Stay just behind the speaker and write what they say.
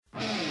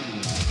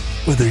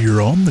Whether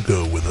you're on the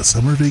go with a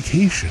summer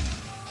vacation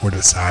or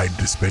decide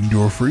to spend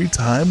your free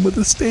time with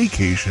a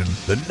staycation,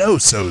 the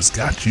No-So's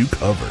got you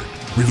covered.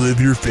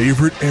 Relive your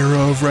favorite era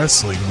of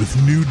wrestling with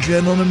New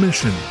Gen on a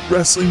Mission,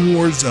 Wrestling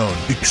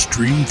Warzone,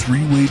 Extreme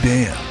 3-Way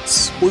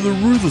Dance, or the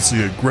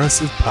Ruthlessly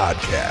Aggressive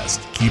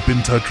Podcast. Keep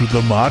in touch with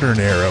the modern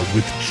era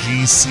with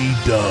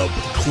GCDub,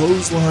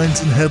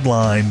 clotheslines and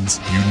headlines,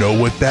 you know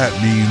what that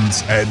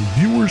means, and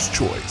viewer's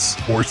choice.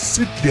 Or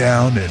sit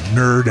down and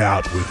nerd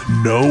out with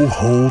No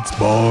Holds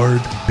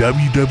Barred,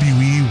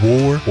 WWE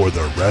War, or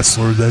The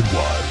Wrestler That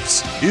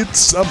Was. It's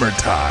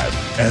summertime,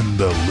 and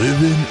the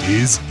living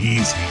is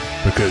easy.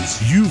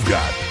 Because you've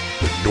got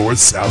the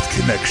North-South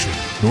Connection.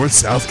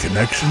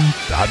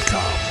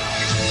 NorthSouthConnection.com.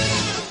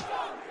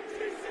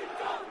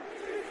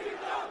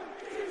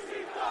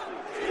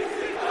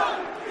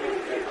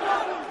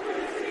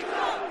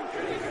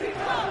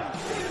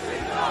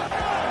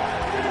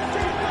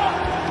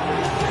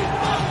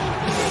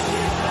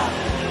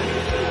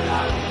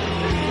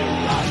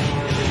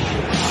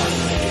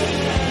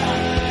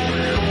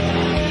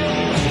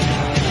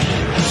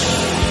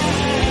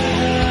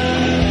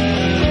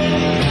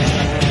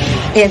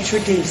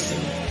 Introducing,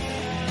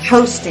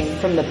 hosting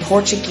from the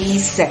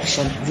Portuguese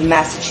section of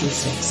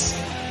Massachusetts,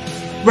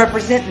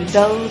 representing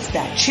those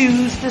that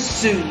choose the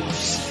Sioux,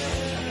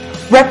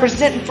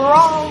 representing for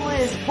all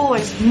his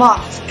boys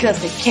mocks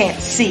because they can't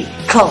see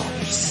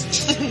colors,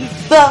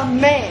 the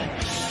man,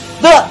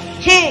 the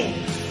king,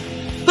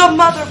 the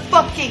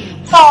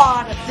motherfucking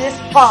god of this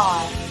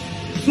pod,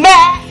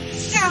 Matt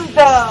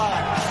Souza.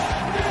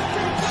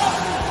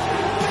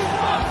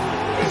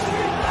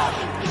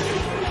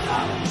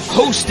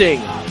 Hosting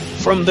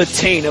from the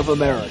Taint of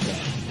America,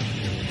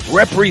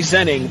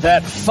 representing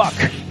that fuck,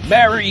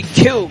 marry,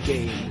 kill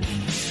game,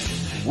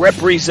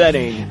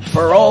 representing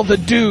for all the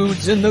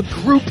dudes in the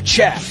group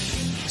chat,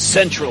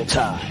 Central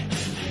Time,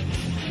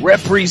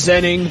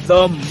 representing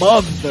the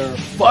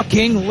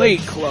motherfucking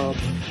Late Club,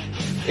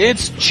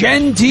 it's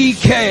Gen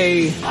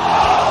DK.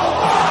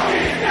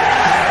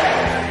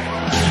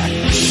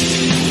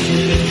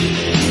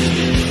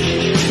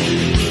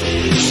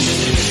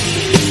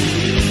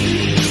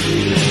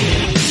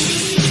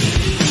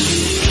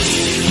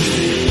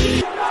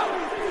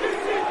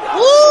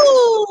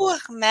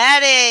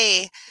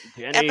 Maddie,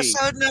 Jenny.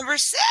 Episode number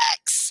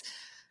 6.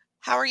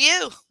 How are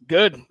you?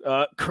 Good.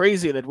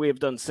 Crazy that we have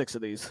done 6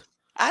 of these.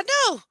 I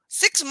know.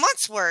 6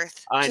 months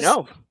worth. I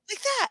know.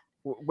 Like that.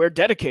 We're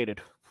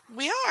dedicated.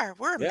 We are.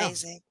 We're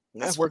amazing.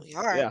 Yeah. That's what we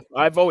are. Yeah,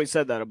 I've always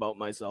said that about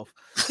myself.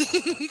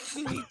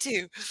 Me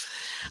too.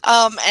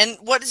 And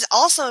what is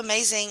also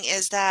amazing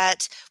is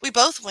that we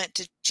both went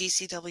to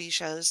GCW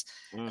shows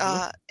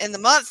in the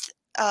month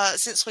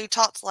since we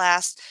talked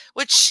last,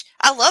 which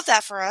I love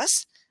that for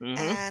us.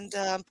 And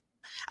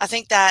I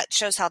think that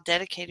shows how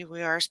dedicated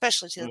we are,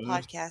 especially to the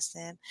podcast.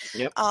 And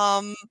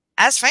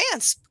as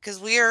fans, because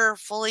we are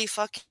fully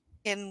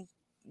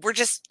we're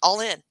just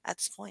all in at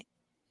this point.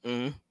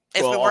 If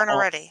we weren't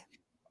already.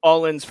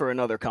 All in's for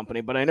another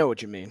company, but I know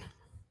what you mean.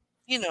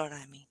 You know what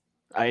I mean.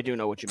 I do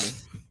know what you mean.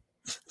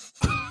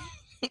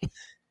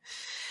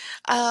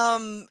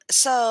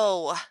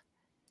 So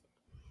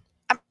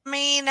I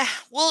mean,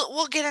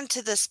 we'll get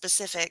into the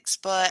specifics,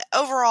 but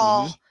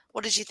overall.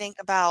 What did you think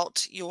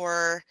about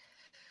your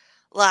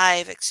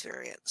live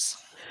experience?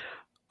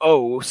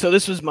 Oh, so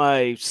this was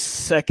my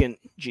second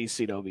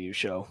GCW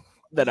show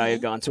that I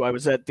had gone to. I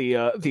was at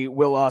the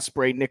Will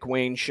Ospreay, Nick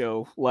Wayne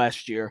show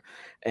last year,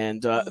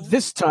 and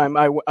this time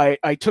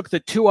I took the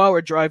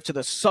 2-hour drive to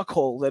the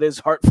suckhole that is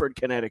Hartford,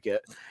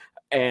 Connecticut,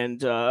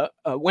 and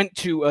went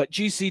to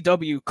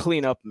GCW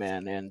Cleanup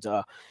Man, and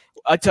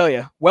I tell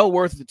you, well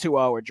worth the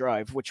 2-hour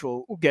drive, which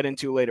we'll get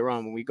into later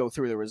on when we go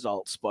through the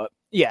results. But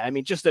yeah, I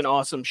mean, just an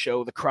awesome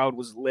show. The crowd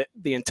was lit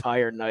the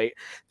entire night.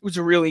 It was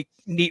a really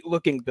neat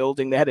looking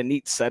building. They had a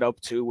neat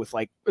setup too, with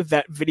like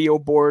that video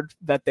board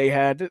that they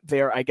had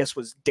there, I guess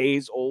was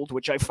days old,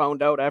 which I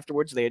found out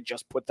afterwards. They had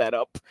just put that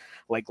up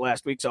like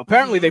last week. So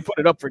apparently they put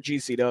it up for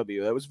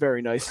GCW. That was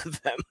very nice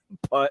of them.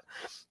 But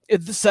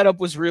the setup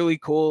was really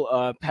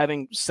cool.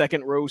 Having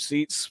second row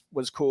seats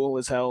was cool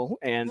as hell.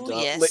 And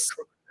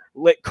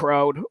lit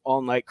crowd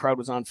all night. Crowd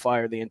was on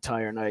fire the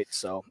entire night.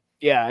 So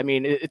yeah, I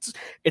mean, it's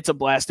a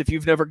blast. If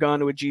you've never gone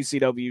to a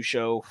GCW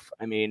show,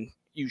 I mean,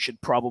 you should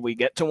probably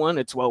get to one.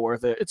 It's well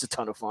worth it. It's a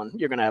ton of fun.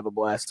 You're going to have a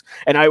blast.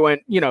 And I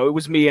went, it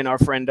was me and our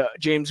friend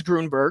James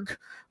Grunberg,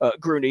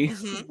 Grooney.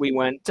 We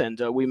went and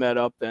we met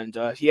up, and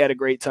he had a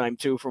great time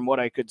too, from what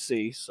I could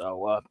see.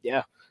 So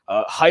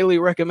highly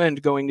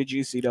recommend going to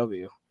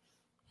GCW.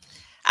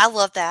 I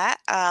love that.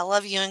 I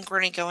love you and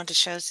Grooney going to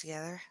shows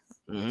together.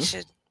 You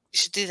should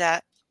do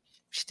that.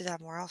 You should do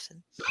that more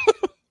often.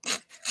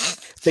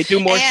 If they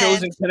do more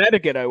shows in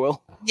Connecticut, I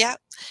will.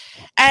 Yep.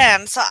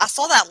 And so I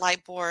saw that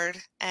light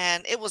board,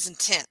 and it was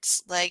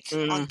intense. Like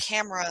on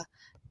camera,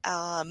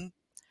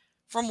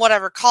 from what I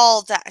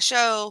recall that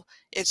show,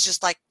 it's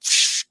just like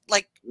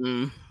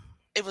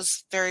it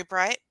was very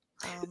bright.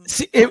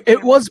 See,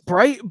 it was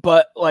bright,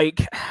 but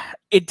like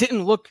it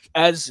didn't look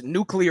as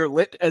nuclear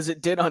lit as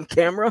it did on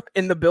camera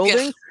in the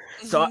building.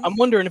 So I'm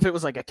wondering if it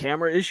was like a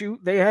camera issue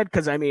they had,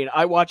 because I mean,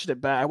 I watched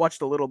it back. I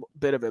watched a little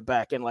bit of it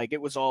back, and like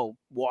it was all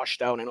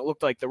washed out, and it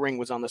looked like the ring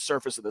was on the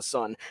surface of the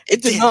sun.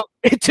 It did not.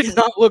 It did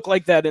not look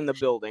like that in the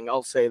building.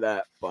 I'll say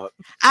that. But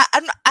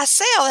I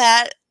say all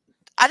that.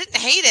 I didn't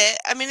hate it.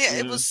 I mean,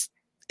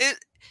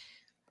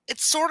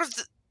 it's sort of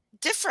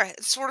different.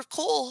 It's sort of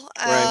cool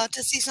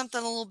to see something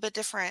a little bit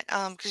different.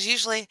 Because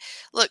usually,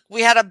 look,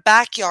 we had a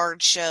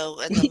backyard show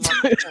in the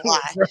month of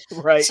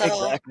July. Right, so,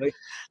 exactly.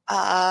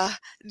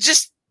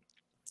 Just,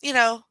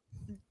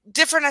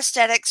 different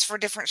aesthetics for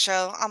different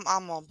show.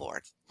 I'm on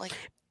board. Like,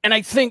 and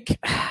I think,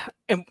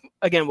 and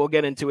again, we'll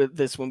get into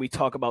this when we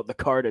talk about the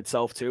card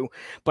itself too.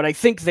 But I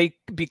think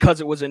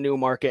because it was a new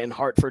market in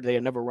Hartford, they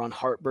had never run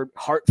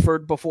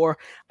Hartford before.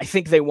 I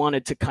think they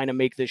wanted to kind of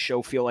make this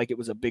show feel like it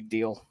was a big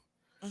deal.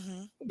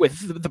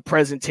 With the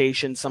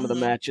presentation, some of the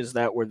matches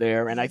that were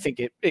there, and I think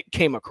it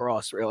came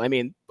across real. I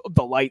mean,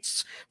 the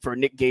lights for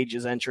Nick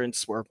Gage's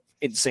entrance were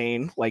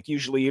insane. Like,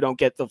 usually you don't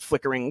get the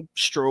flickering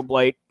strobe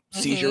light,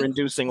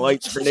 seizure-inducing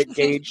lights for Nick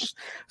Gage.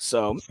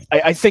 So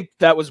I think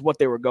that was what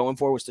they were going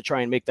for, was to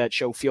try and make that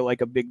show feel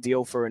like a big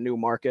deal for a new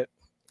market.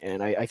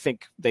 And I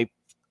think they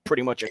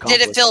pretty much accomplished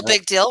Did it feel that. a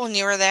big deal when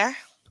you were there?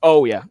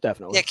 Oh, yeah,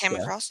 definitely. Yeah, it came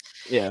across?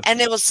 Yeah. And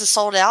it was the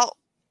sold-out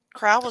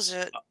crowd, was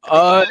it?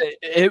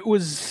 It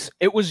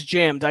was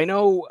jammed. I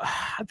know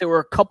there were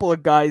a couple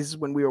of guys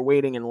when we were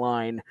waiting in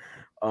line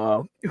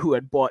who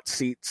had bought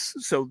seats,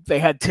 so they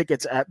had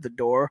tickets at the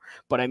door.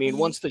 But I mean,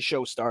 once the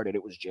show started,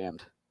 it was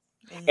jammed,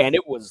 and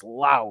it was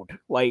loud,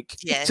 like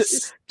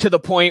to the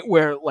point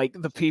where like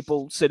the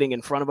people sitting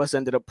in front of us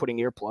ended up putting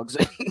earplugs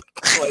in.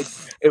 Like,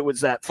 it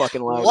was that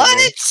fucking loud.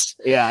 What?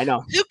 Yeah, I know.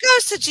 Who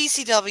goes to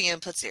GCW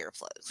and puts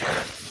earplugs?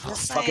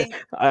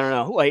 I don't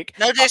know. Like,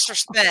 no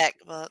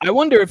disrespect, but I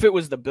wonder if it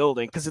was the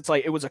building, because it's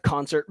like it was a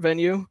concert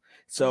venue,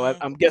 so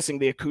I'm guessing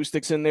the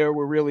acoustics in there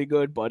were really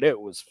good. But it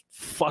was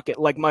fucking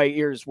like my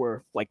ears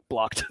were like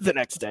blocked the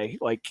next day.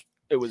 Like,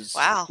 it was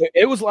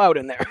It was loud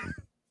in there.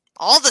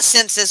 All the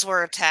senses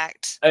were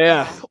attacked.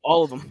 Yeah,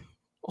 all of them.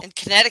 In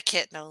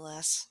Connecticut, no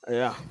less.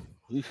 Yeah,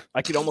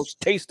 I could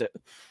almost taste it.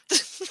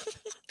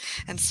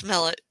 And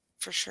smell it,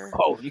 for sure.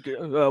 Oh, you could,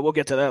 we'll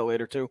get to that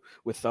later too,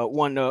 with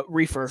one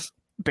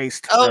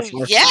reefer-based. Oh,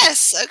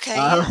 yes. Okay.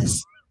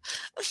 Yes.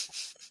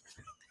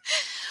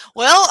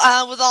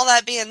 Well, with all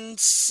that being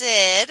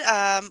said,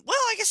 I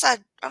guess I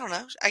don't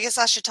know. I guess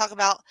I should talk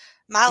about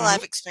my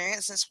live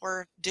experience, since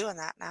we're doing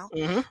that now.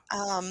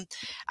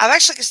 I've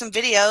actually got some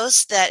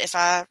videos that, if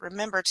I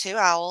remember to,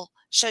 I'll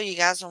show you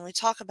guys when we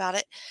talk about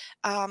it.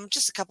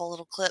 Just a couple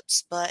little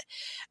clips, but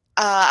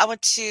I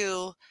went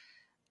to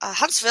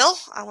Huntsville.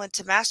 I went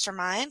to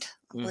Mastermind.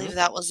 I believe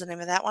that was the name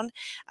of that one,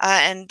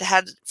 and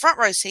had front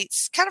row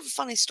seats. Kind of a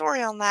funny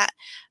story on that,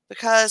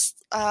 because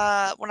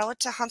when I went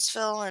to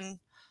Huntsville in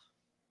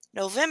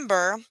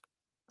November,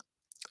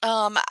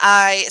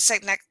 I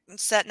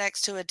sat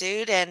next to a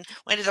dude, and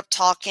we ended up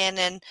talking,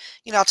 and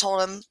I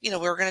told him we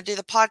were going to do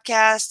the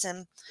podcast,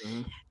 and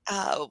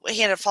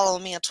he ended up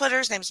following me on Twitter.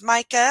 His name's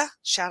Micah.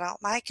 Shout out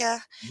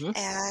Micah.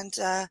 And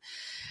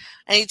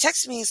he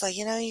texted me. He's like,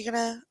 you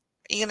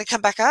gonna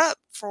come back up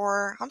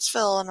for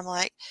Huntsville? And I'm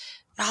like,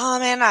 no,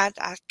 man, I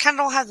kind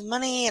of don't have the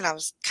money. And I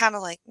was kind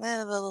of like,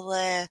 blah, blah, blah, blah.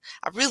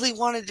 I really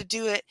wanted to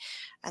do it.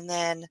 And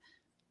then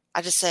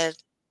I just said,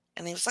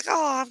 and he was like,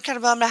 oh, I'm kind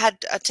of bummed I had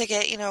a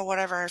ticket,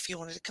 whatever, if you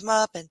wanted to come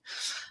up. And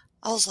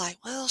I was like,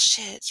 well,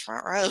 shit, it's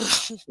front row.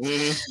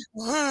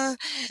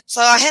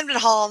 So I hemmed and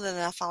hawed, and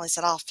then I finally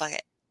said, oh, fuck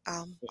it.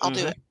 I'll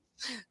do it.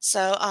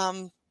 So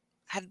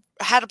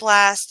had a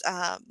blast.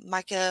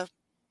 Micah,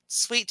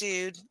 sweet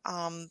dude,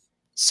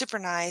 super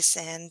nice,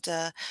 and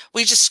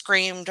we just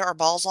screamed our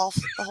balls off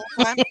the whole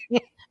time.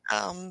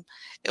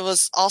 It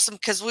was awesome,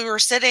 because we were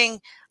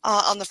sitting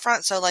on the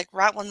front, so like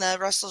right when the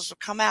wrestlers would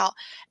come out,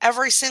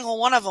 every single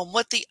one of them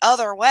went the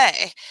other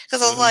way,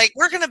 because I was like,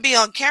 we're going to be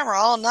on camera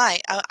all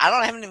night. I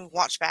haven't even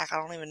watched back. I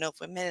don't even know if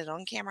we made it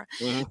on camera,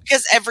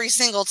 because every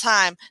single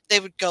time they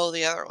would go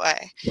the other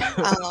way.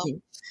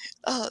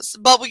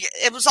 But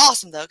it was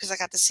awesome though, because I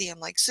got to see them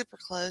like super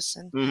close,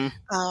 and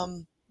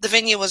the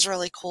venue was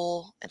really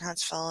cool in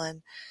Huntsville,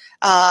 and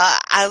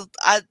I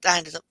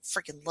ended up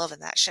freaking loving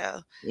that show.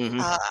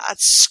 I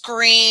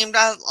screamed.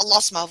 I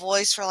lost my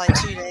voice for like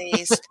 2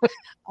 days.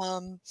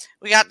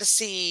 We got to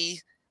see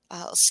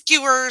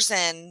skewers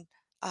and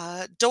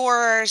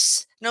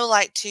doors, no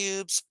light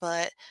tubes,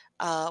 but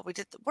we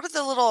did. What are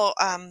the little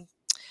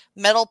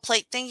metal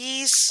plate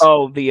thingies?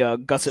 Oh, the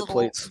gusset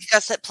plates.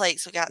 Gusset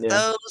plates. We got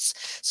those.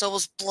 So it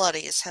was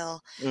bloody as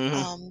hell.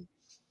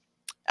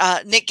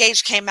 Nick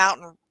Gage came out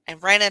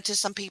and ran into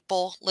some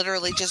people,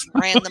 literally just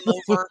ran them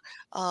over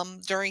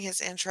during his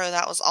intro.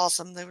 That was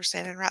awesome. They were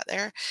standing right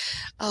there.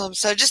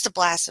 So just a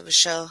blast of a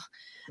show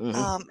in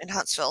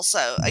Huntsville.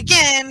 So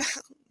again,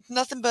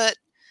 nothing but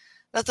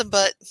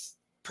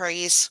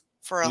praise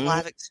for a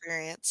live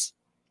experience,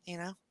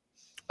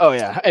 Oh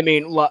yeah, I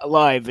mean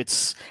live.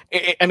 It's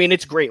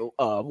great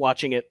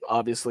watching it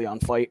obviously on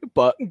Fight,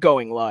 but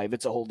going live,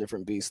 it's a whole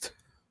different beast.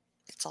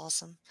 That's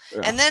awesome.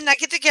 Yeah. And then I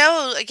get to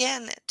go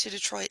again to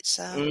Detroit.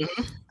 So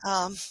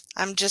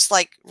I'm just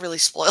like really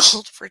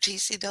spoiled for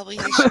GCW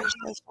shows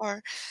so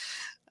far.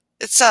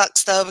 It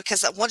sucks though,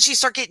 because once you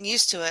start getting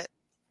used to it,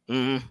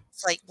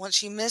 it's like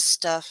once you miss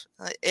stuff,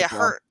 it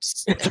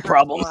hurts. It's a hurts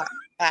problem. A lot.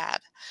 Bad.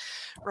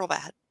 Real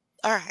bad.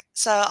 All right.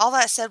 So all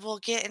that said, we'll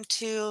get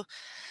into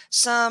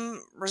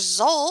some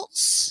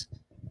results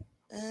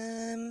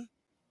from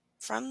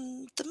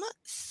the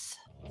month.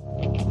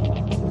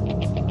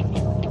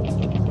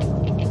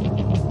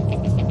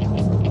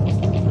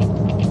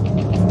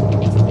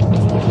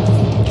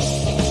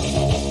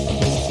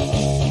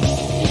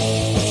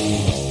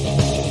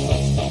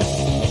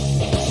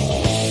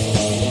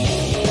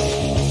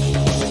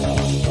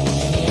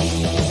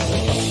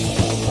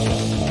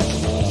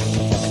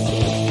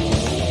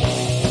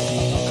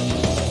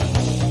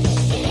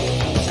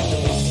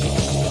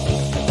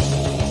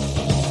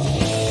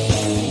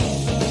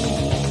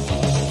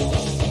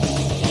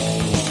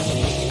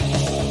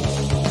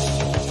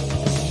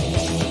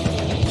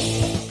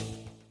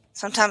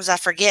 Sometimes I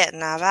forget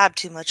and I vibe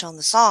too much on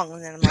the song,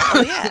 and then I'm like,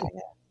 oh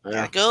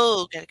yeah,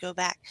 gotta go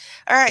back.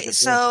 All right,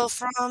 so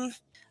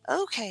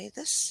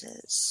this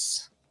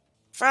is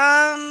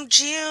from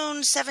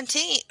June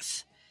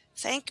 17th.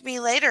 Thank Me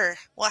Later.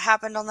 What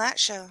happened on that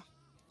show?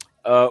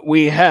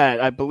 We had,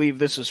 I believe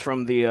this is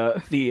from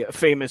the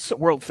famous,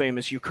 world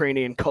famous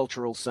Ukrainian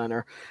Cultural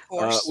Center. Of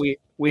course.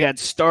 We had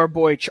Farm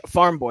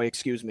Boy,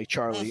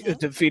 Charlie,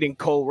 defeating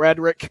Cole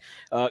Radrick.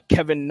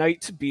 Kevin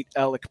Knight beat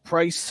Alec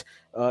Price.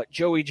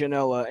 Joey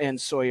Janela and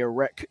Sawyer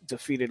Wreck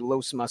defeated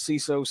Los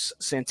Macizos.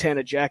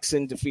 Santana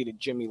Jackson defeated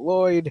Jimmy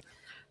Lloyd.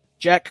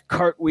 Jack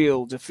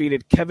Cartwheel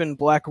defeated Kevin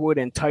Blackwood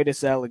and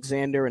Titus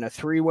Alexander in a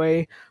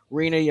three-way.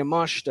 Rina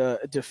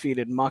Yamashita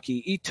defeated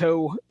Maki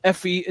Ito.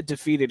 Effie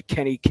defeated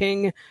Kenny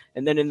King.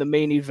 And then in the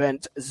main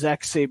event,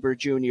 Zack Sabre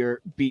Jr.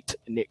 beat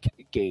Nick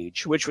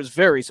Gage, which was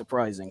very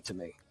surprising to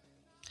me.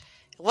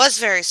 It was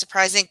very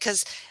surprising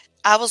because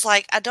I was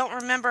like, I don't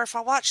remember if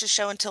I watched the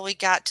show until we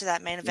got to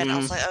that main event. I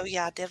was like, oh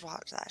yeah, I did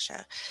watch that show.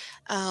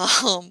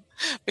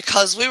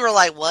 Because we were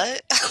like,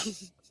 what?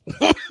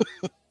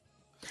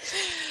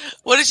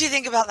 What did you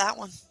think about that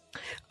one?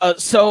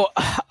 So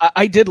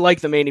I did like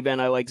the main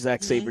event. I like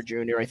Zack Sabre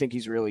Jr. I think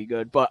he's really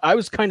good, but I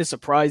was kind of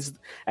surprised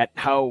at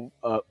how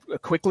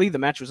quickly the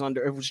match was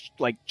under. It was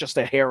like just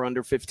a hair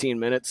under 15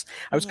 minutes.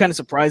 I was kind of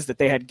surprised that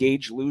they had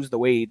Gage lose the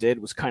way he did.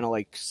 It was kind of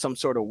like some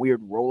sort of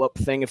weird roll-up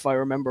thing, if I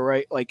remember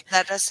right. Like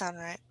that does sound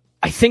right.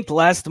 I think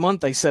last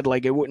month I said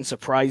like it wouldn't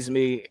surprise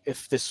me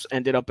if this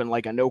ended up in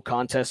like a no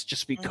contest,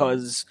 just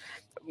because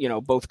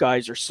both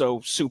guys are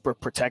so super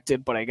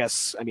protected. But I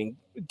guess,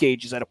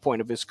 Gage is at a point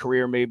of his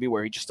career maybe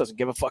where he just doesn't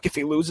give a fuck if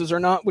he loses or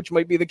not, which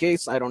might be the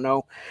case. I don't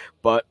know.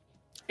 But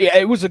yeah,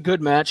 it was a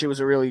good match. It was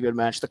a really good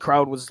match. The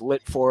crowd was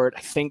lit for it.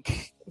 I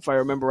think, if I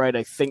remember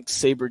right,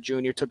 Sabre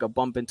Jr. took a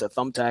bump into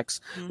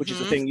thumbtacks, which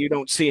is a thing you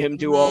don't see him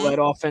do all that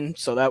often.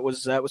 So that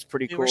was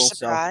pretty cool. Were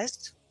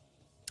surprised? So,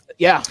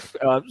 yeah,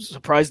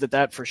 surprised at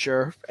that for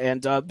sure.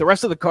 And the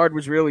rest of the card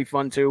was really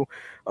fun too.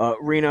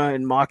 Rina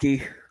and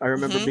Maki, I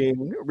remember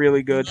being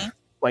really good.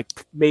 Like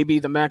maybe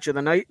the match of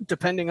the night,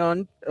 depending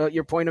on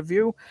your point of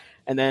view.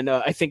 And then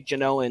I think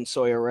Janela and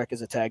Sawyer Wreck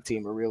as a tag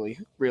team are really,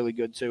 really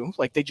good too.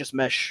 Like they just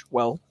mesh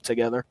well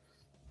together.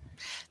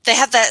 They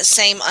have that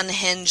same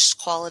unhinged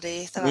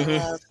quality that I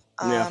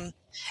love.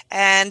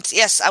 And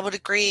yes, I would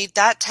agree.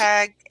 That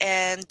tag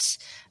and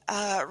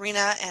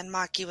Rina and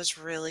Maki was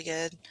really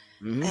good.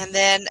 And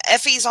then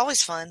Effie's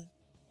always fun.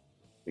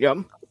 Yep.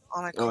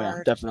 On a card. Oh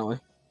yeah, definitely.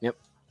 Yep.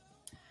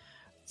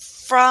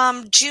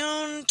 From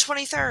June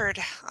 23rd,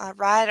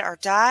 Ride or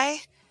Die,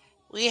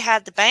 we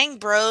had the Bang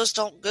Bros,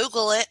 don't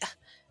Google it,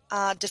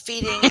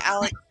 defeating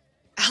Alec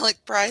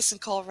Price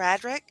and Cole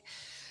Radrick.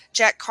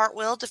 Jack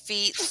Cartwheel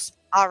defeats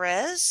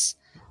Arez.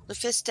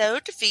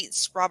 Lufisto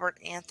defeats Robert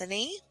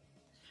Anthony.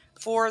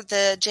 For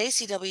the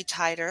JCW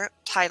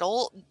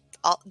title,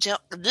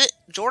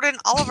 Jordan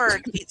Oliver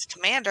defeats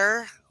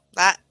Commander.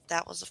 That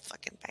was a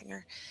fucking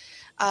banger.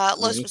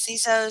 Los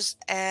Macizos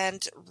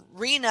and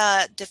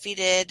Rina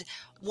defeated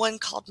one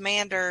called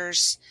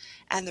Manders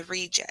and the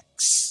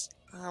Rejects,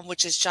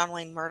 which is John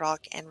Wayne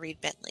Murdoch and Reed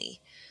Bentley.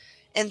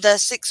 In the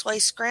six-way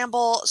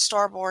scramble,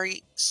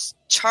 Starboy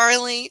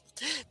Charlie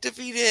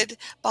defeated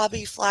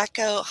Bobby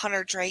Flacco,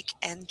 Hunter Drake,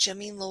 and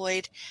Jimmy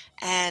Lloyd,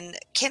 and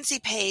Kinsey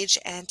Page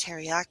and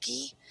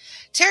Teriyaki.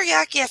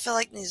 Teriyaki, I feel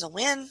like, needs a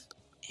win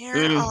here.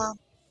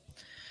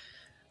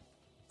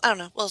 I don't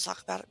know. We'll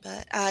talk about it.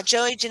 But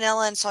Joey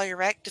Janela and Sawyer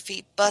Wreck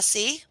defeat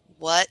Bussy.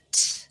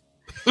 What?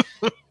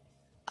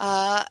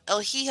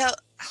 El Hijo.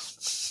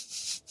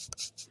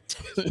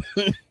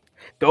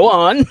 Go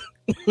on.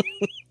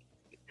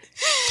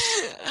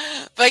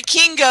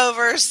 Vikingo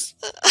versus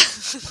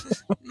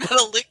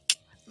Metalik.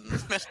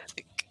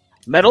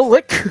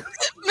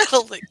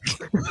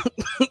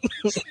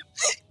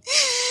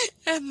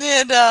 And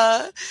then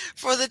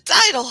for the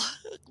title,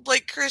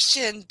 Blake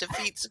Christian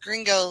defeats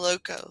Gringo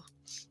Loco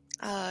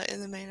in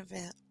the main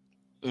event.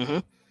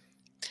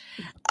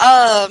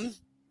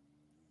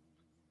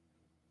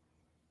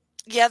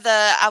 Yeah,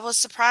 I was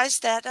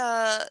surprised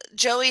that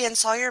Joey and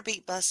Sawyer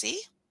beat Bussy.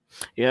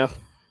 Yeah.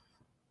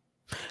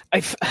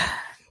 I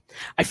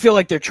feel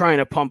like they're trying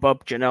to pump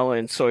up Janela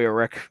and Sawyer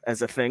Rick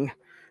as a thing.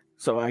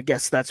 So I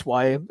guess that's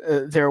why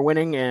they're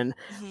winning. And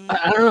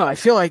I don't know. I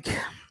feel like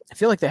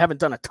they haven't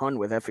done a ton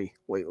with Effie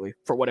lately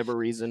for whatever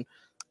reason.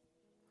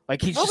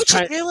 Like he's what just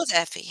would you do with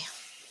Effie?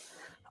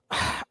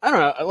 I don't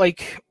know.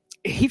 Like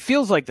he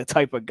feels like the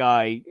type of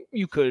guy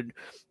you could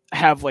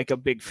have like a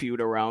big feud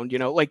around. You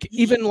know, like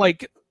even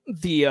like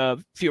the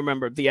if you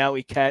remember the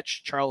Alley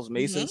Catch Charles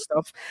Mason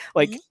stuff.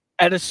 Like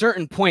at a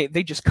certain point,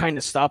 they just kind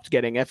of stopped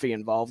getting Effie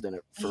involved in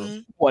it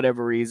for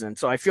whatever reason.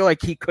 So I feel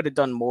like he could have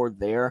done more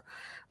there.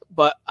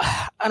 But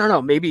I don't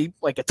know, maybe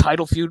like a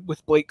title feud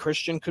with Blake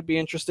Christian could be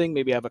interesting.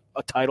 Maybe have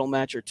a title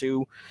match or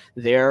two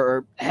there,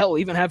 or hell,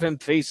 even have him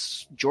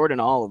face Jordan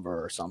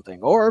Oliver or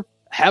something, or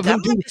have him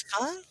do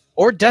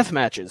or death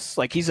matches.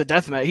 Like he's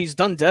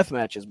done death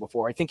matches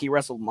before. I think he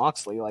wrestled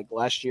Moxley like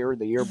last year or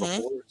the year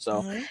before.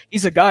 So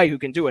he's a guy who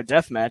can do a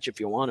death match if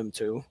you want him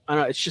to. I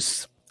don't know. It's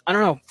just I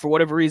don't know, for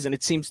whatever reason,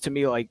 it seems to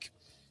me like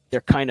they're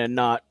kind of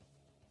not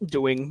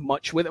doing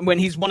much with him when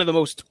he's one of the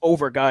most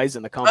over guys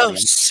in the company. Oh,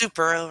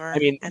 super over. I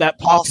mean, that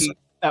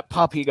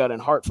pop he got in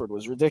Hartford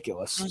was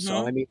ridiculous.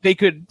 So I mean, they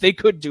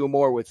could do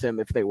more with him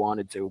if they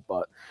wanted to,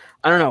 but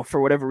I don't know, for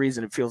whatever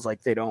reason it feels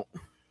like they don't.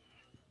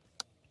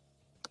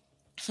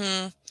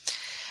 Jordan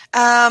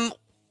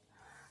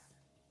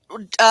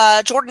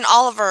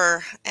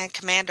Oliver and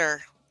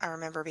Commander, I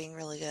remember being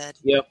really good.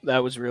 Yep, that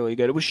was really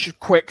good. It was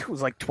quick. It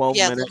was like 12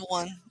 minutes. Little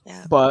one.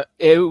 Yeah. But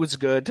it was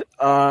good.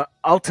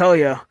 I'll tell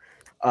you,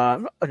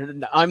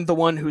 I'm the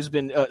one who's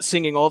been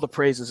singing all the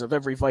praises of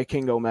every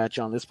Vikingo match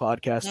on this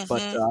podcast,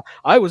 but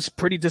I was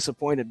pretty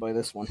disappointed by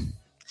this one.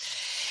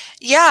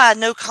 Yeah,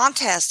 no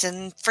contest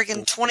in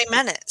friggin' 20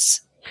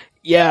 minutes.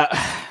 Yeah,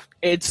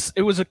 it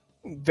was a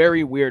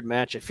very weird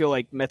match. I feel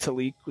like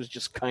Metalik was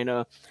just kind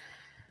of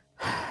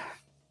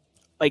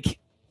like,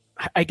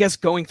 I guess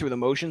going through the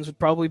motions would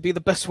probably be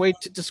the best way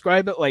to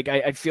describe it. Like,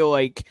 I feel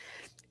like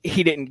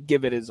he didn't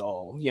give it his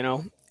all, you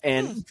know?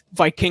 And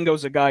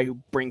Vikingo's a guy who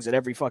brings it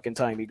every fucking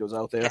time he goes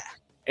out there. Yeah.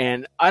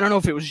 And I don't know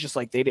if it was just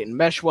like they didn't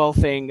mesh well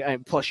thing.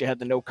 And plus you had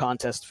the no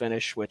contest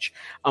finish, which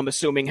I'm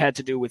assuming had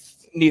to do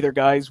with neither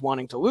guys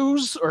wanting to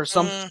lose or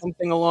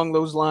something along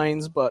those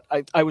lines. But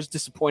I was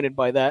disappointed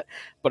by that.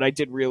 But I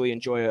did really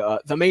enjoy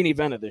the main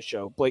event of this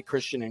show, Blake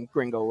Christian and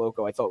Gringo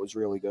Loco. I thought was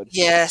really good.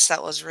 Yes,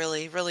 that was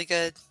really, really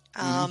good.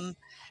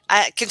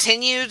 I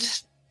continued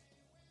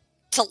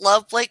to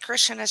love Blake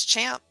Christian as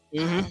champ.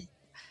 I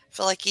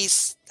feel like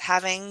he's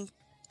having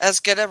as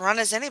good a run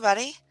as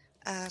anybody.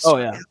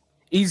 Yeah.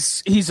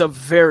 He's a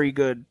very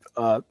good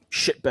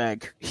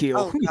shitbag heel.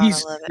 Oh, God, I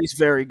love it. He's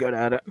very good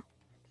at it.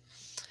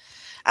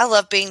 I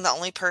love being the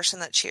only person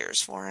that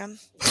cheers for him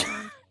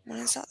when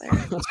he's out there.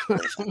 It's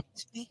really fun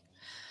to me.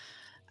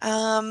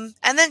 And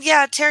then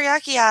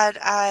Teriyaki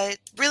I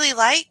really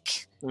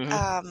like.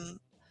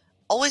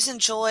 Always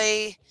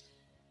enjoy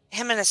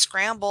him in a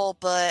scramble,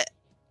 but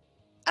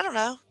I don't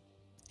know.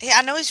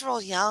 I know he's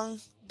real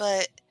young,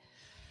 but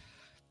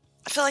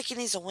I feel like he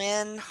needs a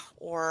win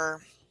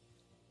or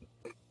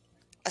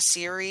a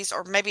series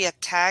or maybe a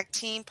tag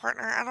team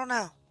partner. I don't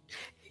know.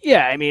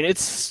 Yeah, I mean,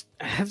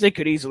 they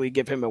could easily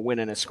give him a win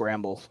in a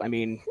scramble. I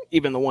mean,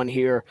 even the one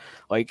here,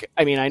 like,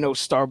 I mean, I know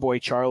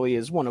Starboy Charlie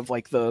is one of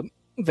like the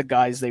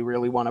guys they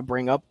really want to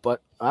bring up,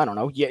 but I don't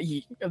know. Yeah,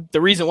 the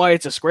reason why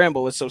it's a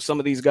scramble is so some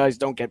of these guys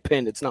don't get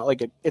pinned. It's not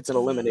like it's an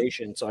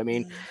elimination. So I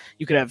mean,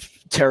 you could have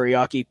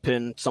Teriyaki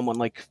pin someone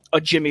like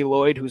a Jimmy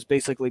Lloyd who's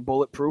basically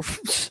bulletproof.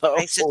 So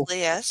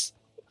basically, yes.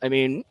 I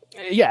mean,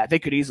 yeah, they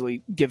could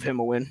easily give him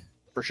a win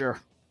for sure.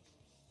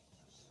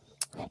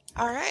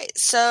 All right.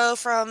 So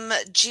from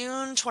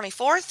June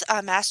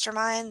 24th,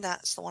 Mastermind,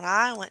 that's the one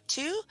I went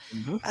to.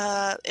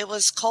 It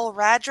was Cole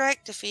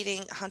Radrick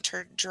defeating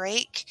Hunter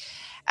Drake.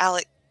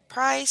 Alec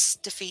Price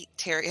defeat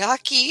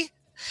Teriyaki.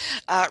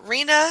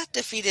 Rena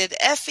defeated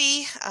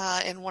Effie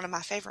in one of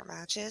my favorite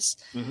matches.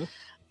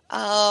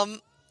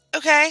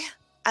 Okay.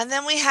 And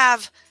then we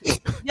have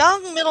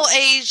young,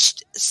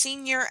 middle-aged,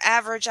 senior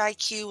average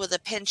IQ with a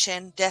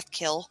pension death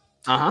kill.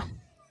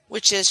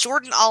 Which is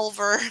Jordan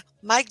Oliver,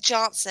 Mike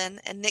Johnson,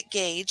 and Nick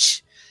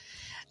Gage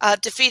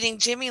defeating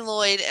Jimmy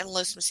Lloyd and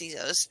Los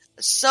Macizos.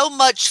 So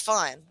much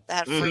fun,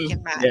 that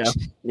freaking match.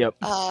 Yeah.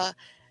 Yep.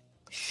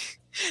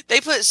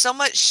 They put so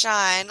much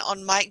shine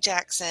on Mike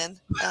Jackson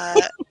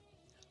that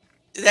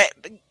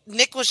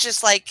Nick was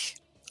just like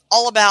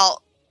all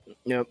about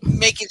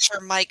making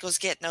sure Mike was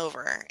getting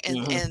over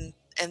in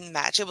the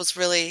match. It was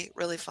really,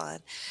 really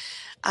fun.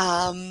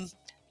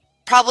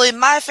 Probably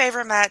my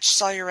favorite match,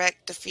 Sawyer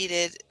Wreck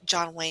defeated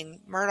John Wayne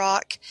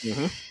Murdoch.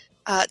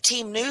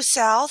 Team New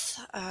South,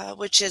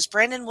 which is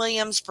Brandon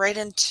Williams,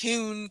 Braden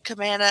Toon,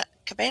 Cabana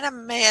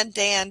Man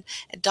Dan,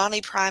 and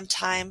Donnie Prime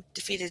Time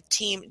defeated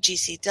Team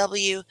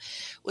GCW,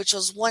 which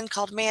was one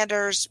called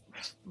Manders,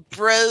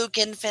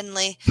 Brogan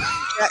Finley,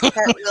 Jack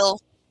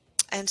Cartwheel,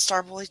 and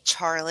Starboy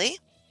Charlie.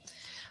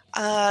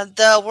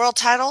 The world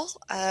title,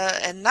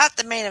 and not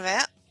the main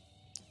event,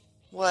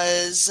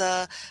 was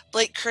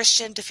Blake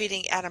Christian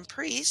defeating Adam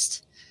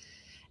Priest.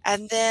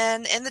 And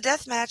then in the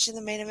death match in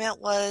the main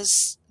event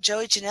was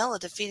Joey Janela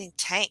defeating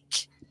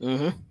Tank.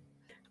 Mm-hmm.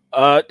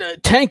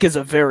 Tank is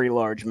a very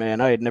large man.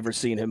 I had never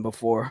seen him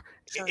before.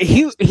 Sure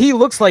He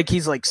looks like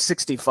he's like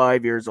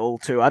 65 years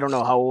old too. I don't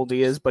know how old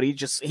he is, but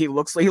he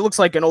looks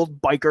like an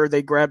old biker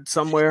they grabbed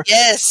somewhere.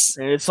 Yes.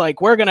 And it's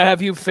like, we're gonna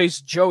have you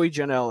face Joey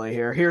Janela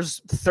here.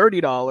 Here's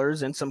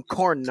 $30 and some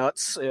corn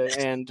nuts,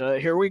 and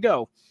here we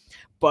go.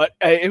 But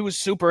it was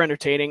super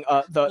entertaining.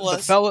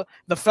 The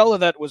fella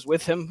that was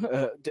with him,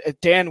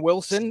 Dan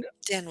Wilson.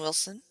 Dan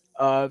Wilson.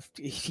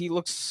 He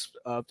looks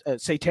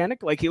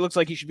satanic. Like, he looks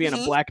like he should be in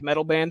a black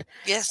metal band.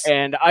 Yes.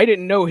 And I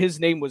didn't know his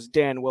name was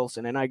Dan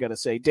Wilson. And I gotta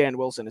say, Dan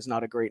Wilson is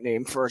not a great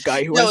name for a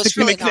guy who has the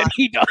gimmick that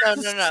he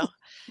does. No.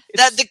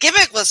 The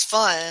gimmick was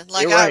fun.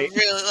 Like,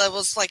 it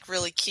was like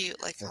really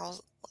cute. Like,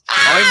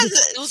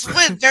 it was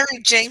very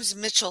James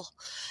Mitchell,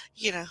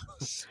 you know.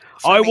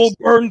 I will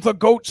burn the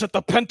goats at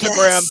the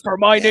pentagram, for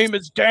my name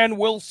is Dan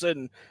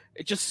Wilson.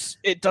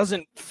 It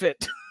doesn't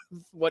fit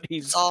what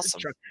he's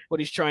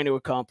trying to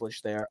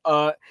accomplish there.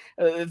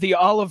 The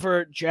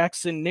Oliver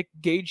Jackson Nick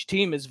Gage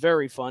team is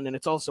very fun, and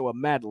it's also a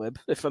Mad Lib.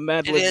 If a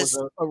Mad Lib was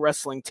a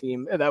wrestling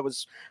team, that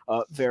was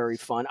very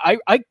fun.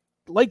 I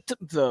liked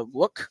the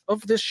look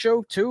of this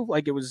show too.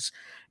 Like,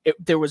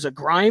 there was a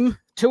grime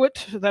to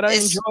it that I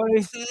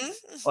enjoy.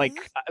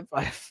 Like,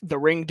 the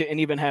ring didn't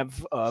even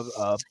have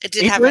it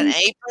didn't have an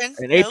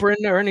apron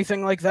or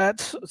anything like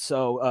that.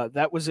 So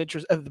that was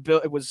interesting.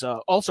 It was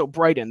also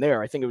bright in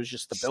there. I think it was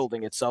just the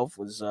building itself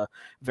was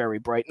very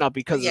bright, not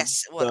because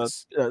of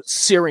the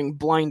searing,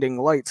 blinding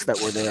lights that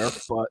were there,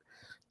 but.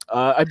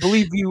 I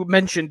believe you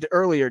mentioned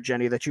earlier,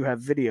 Jenny, that you have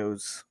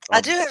videos.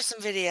 I do have some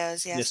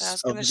videos. Yes, I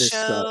was going to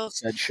show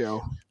said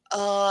show.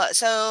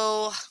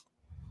 So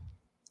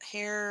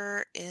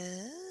here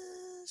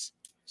is.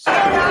 One,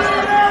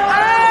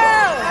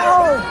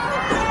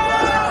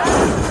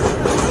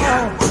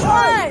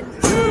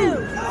 two.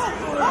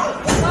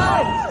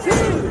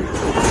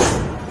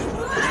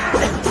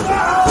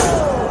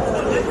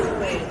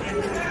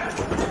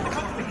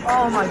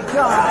 Oh my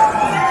God!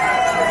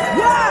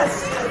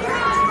 Yes!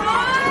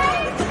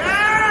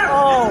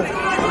 Oh!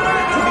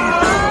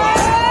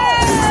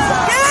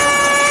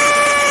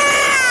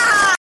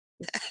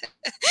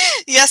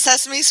 Yes,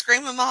 that's me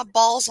screaming my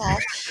balls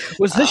off.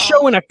 Was this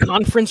show in a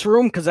conference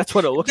room? Because that's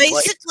what it looks like.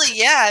 Basically,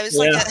 yeah. It was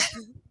like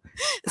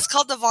it's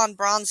called the Von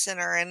Braun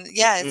Center, and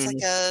it's like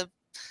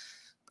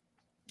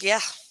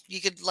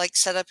you could like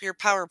set up your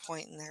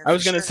PowerPoint in there. I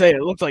was going to say,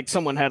 it looked like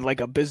someone had like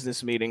a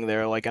business meeting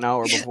there like an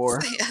hour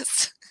before.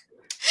 Yes.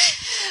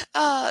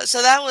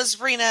 So that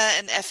was Rena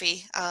and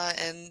Effie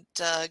and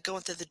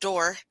going through the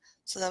door.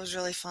 So that was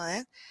really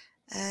fun.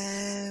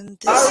 And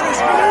this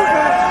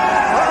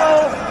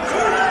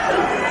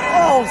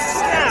Oh,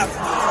 snap!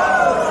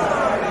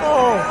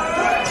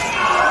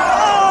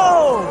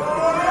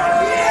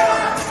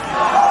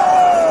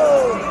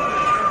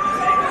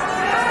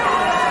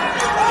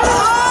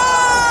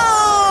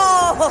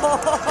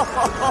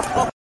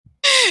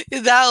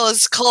 That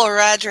was Cole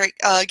Radrick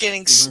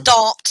getting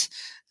stomped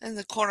in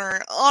the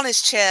corner on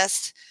his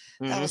chest.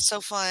 That was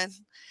so fun.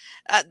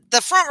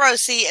 The front row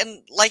seat,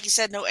 and like you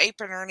said, no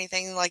apron or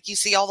anything. Like, you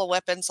see all the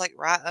weapons like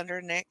right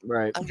under Nick,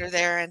 under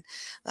there, and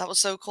that was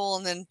so cool.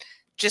 And then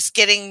just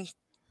getting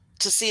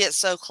to see it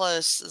so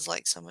close is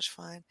like so much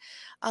fun.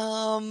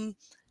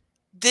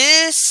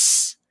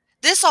 This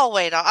I'll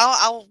wait on.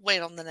 I'll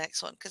wait on the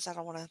next one because I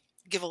don't want to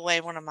give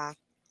away one of my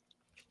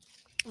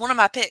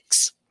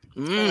picks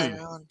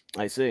later on.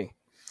 I see.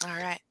 All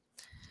right.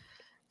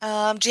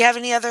 Do you have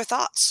any other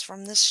thoughts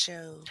from this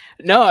show?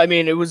 No, I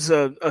mean, it was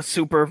a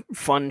super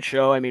fun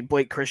show. I mean,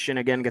 Blake Christian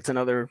again gets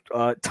another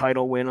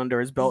title win under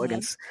his belt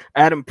against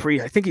Adam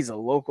Priest. I think he's a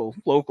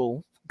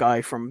local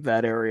guy from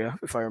that area,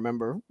 if I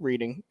remember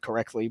reading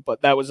correctly.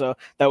 But that was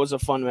a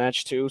fun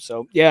match too.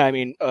 So yeah, I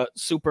mean,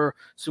 super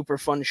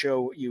fun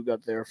show you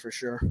got there for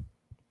sure.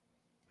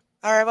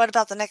 All right, what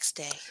about the next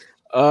day?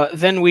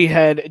 Then we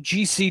had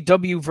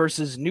GCW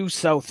versus New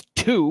South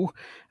 2.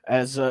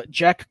 As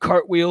Jack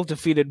Cartwheel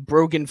defeated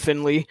Brogan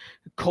Finley,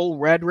 Cole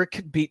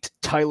Radrick beat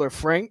Tyler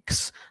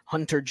Franks,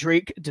 Hunter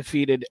Drake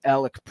defeated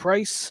Alec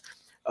Price,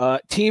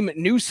 Team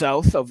New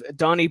South of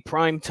Donnie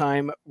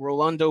Primetime,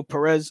 Rolando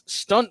Perez,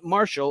 Stunt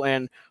Marshall,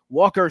 and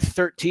Walker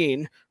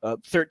 13,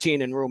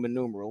 13 in Roman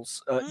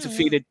numerals,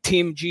 defeated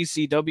Team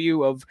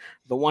GCW of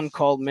the one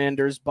called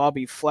Manders,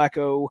 Bobby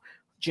Flacco,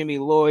 Jimmy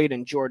Lloyd,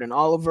 and Jordan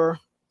Oliver.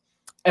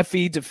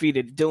 Effie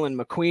defeated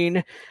Dylan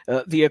McQueen.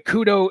 The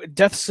Akudo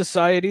Death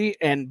Society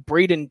and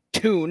Braden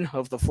Toon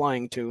of the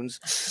Flying Tunes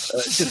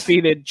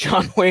defeated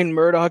John Wayne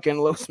Murdoch and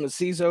Los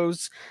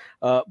Macizos.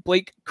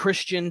 Blake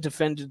Christian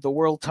defended the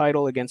world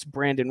title against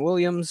Brandon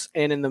Williams.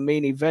 And in the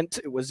main event,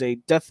 it was a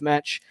death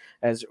match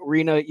as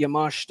Rina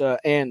Yamashita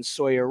and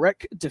Sawyer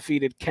Wreck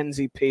defeated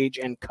Kenzie Page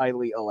and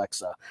Kylie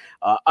Alexa.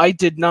 I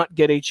did not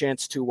get a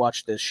chance to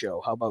watch this show.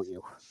 How about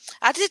you?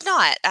 I did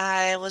not.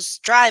 I was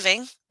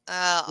driving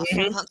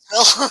from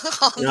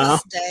Huntsville on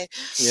this day.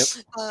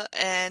 Yep.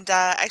 And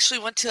actually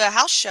went to a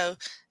house show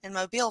in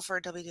Mobile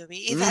for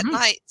WWE that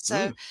night.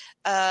 So,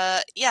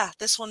 yeah,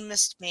 this one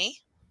missed me.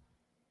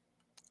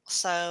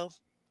 So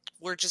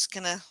we're just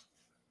going to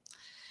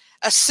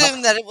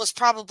assume that it was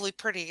probably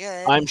pretty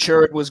good. I'm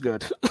sure it was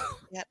good.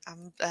 Yeah,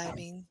 I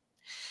mean,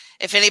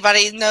 if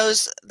anybody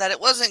knows that it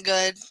wasn't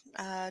good,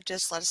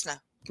 just let us know.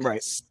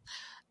 Right.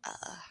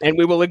 And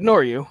we will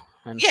ignore you.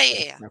 And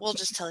yeah. We'll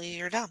just tell you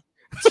you're dumb.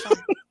 It's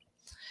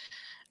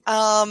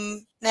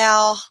fine.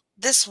 Now,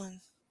 this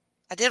one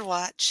I did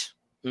watch.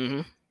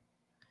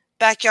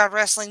 Backyard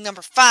Wrestling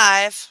number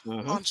 5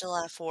 on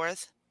July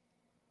 4th.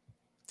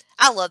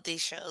 I love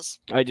these shows.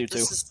 I do too.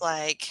 This is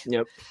like,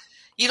 yep.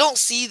 You don't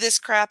see this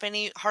crap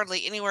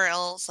hardly anywhere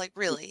else. Like,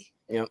 really.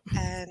 Yep.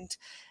 And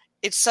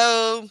it's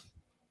so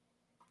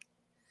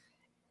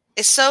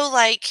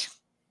like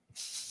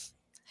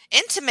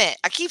intimate.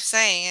 I keep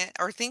saying it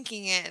or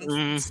thinking it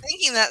and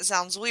thinking that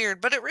sounds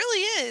weird, but it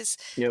really is.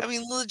 Yep. I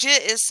mean,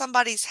 legit is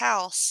somebody's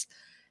house,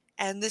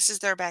 and this is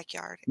their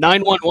backyard.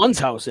 911's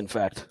house, in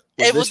fact.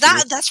 It was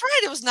not. That's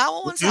right. It was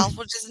 911's house,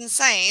 which is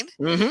insane.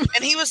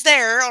 And he was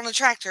there on a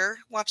tractor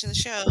watching the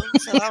show,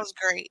 so that was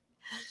great.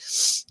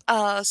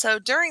 So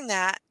during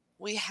that,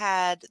 we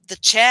had the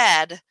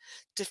Chad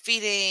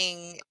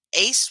defeating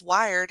Ace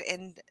Wired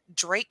and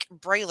Drake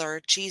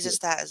Brailer. Jesus,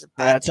 that is a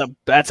bad name.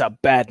 That's a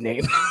bad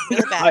name.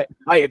 Really bad.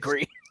 I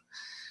agree.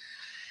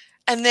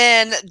 And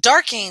then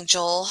Dark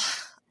Angel,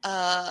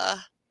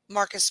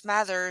 Marcus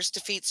Mathers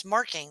defeats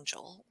Mark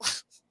Angel.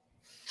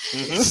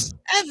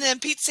 And then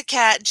Pizza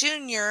Cat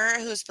Jr.,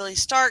 who's Billy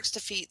Starks,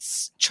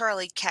 defeats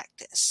Charlie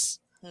Cactus,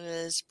 who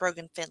is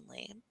Brogan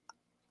Finley.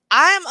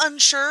 I'm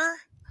unsure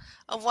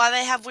of why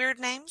they have weird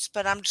names,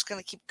 but I'm just going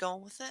to keep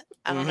going with it.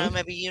 I don't know.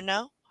 Maybe you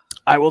know?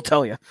 I will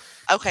tell you.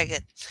 Okay,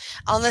 good.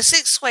 On the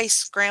 6-way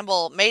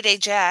scramble, Mayday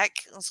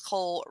Jack, that's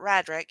Cole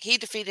Radrick, he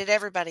defeated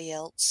everybody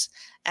else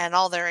and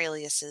all their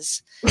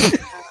aliases.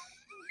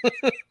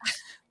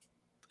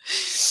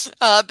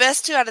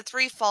 Best 2 out of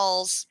 3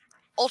 falls,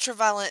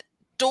 Ultraviolent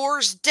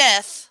Doors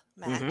Death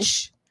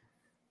match.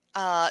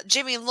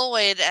 Jimmy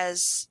Lloyd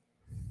as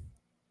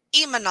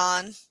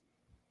Emanon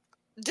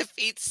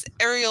defeats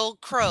Ariel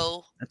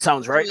Crow. That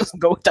sounds right. Let's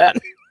go with that.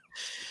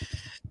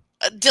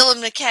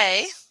 Dylan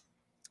McKay.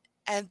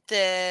 And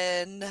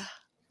then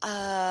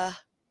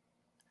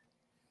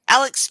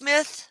Alex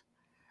Smith,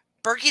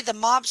 Berkey the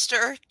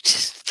Mobster.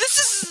 This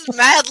is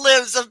Mad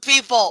Libs of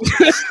people.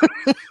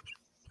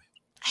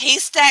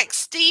 Haystack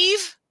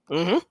Steve.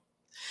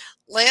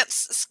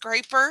 Lance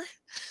Scraper.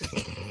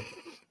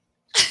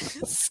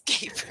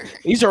 Scaper.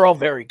 These are all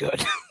very good.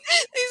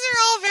 These are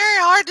all very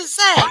hard to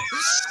say.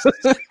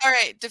 All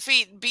right.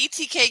 Defeat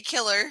BTK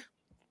Killer,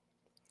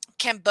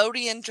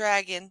 Cambodian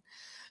Dragon,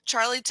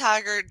 Charlie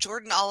Tiger,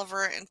 Jordan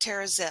Oliver, and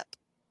Tara Zip.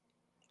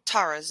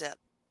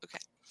 Okay.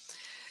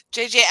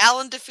 JJ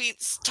Allen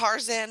defeats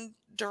Tarzan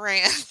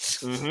Durant.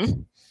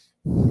 And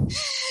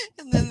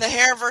then the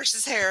Hair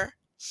versus Hair.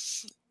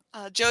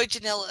 Joey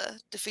Janela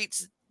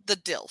defeats the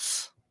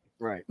DILF.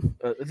 Right.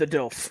 The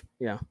DILF.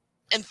 Yeah.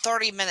 In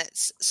 30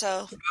 minutes.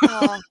 So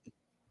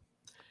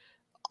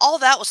all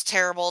that was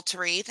terrible to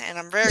read, and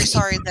I'm very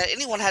sorry that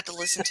anyone had to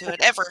listen to it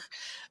ever.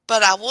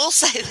 But I will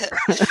say that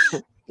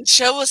the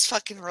show was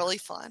fucking really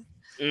fun.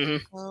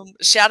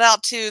 Shout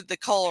out to the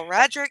Cole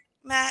Radrick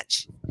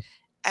match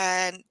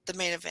and the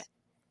main event.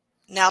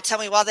 Now tell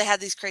me why they had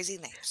these crazy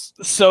names.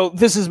 So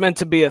this is meant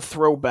to be a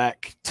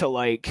throwback to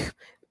like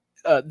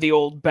the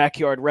old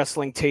backyard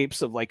wrestling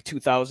tapes of like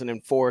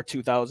 2004,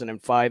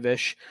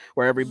 2005-ish,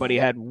 where everybody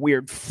had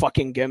weird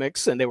fucking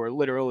gimmicks and they were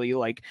literally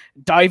like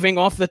diving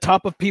off the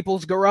top of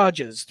people's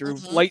garages through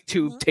light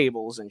tube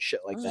tables and shit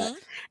like that.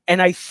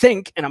 And I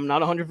think, and I'm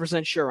not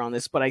 100% sure on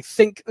this, but I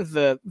think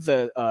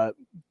the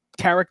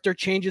character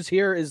changes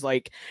here is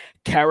like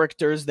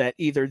characters that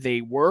either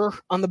they were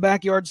on the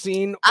backyard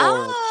scene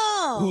or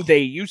who they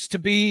used to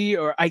be,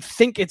 or I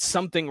think it's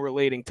something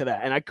relating to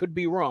that, and I could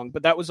be wrong,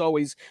 but that was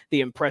always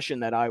the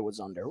impression that I was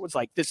under. It was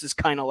like this is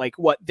kind of like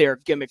what their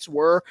gimmicks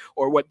were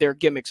or what their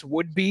gimmicks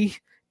would be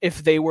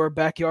if they were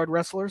backyard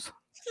wrestlers.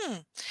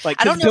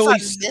 Like, I don't know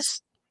if I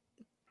missed.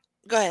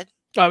 Go ahead.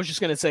 I was just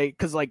gonna say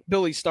because like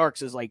Billy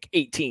Starks is like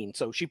 18,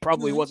 so she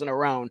probably wasn't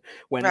around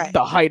when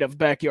the height of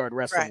backyard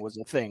wrestling was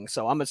a thing.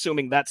 So I'm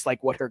assuming that's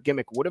like what her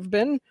gimmick would have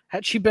been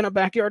had she been a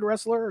backyard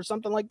wrestler or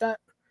something like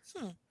that.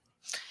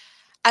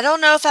 I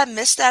don't know if I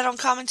missed that on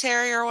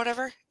commentary or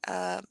whatever,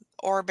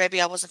 or maybe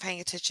I wasn't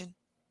paying attention.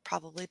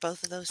 Probably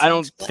both of those things. I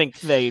don't think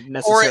they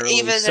necessarily or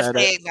even said if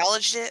they it.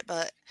 acknowledged it,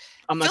 but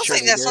I'm not sure. I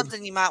think that's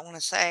something you might want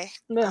to say.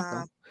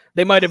 Yeah.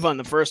 They might have on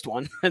the first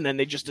one, and then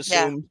they just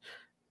assumed.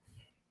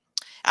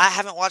 I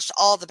haven't watched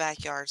all the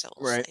backyards. I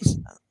will say.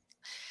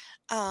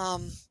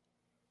 So.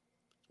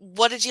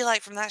 What did you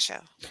like from that show?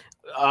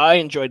 I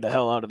enjoyed the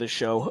hell out of this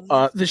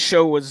show. This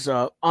show was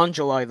on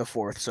July the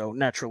 4th, so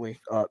naturally,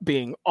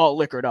 being all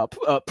liquored up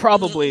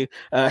probably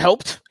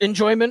helped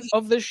enjoyment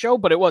of this show,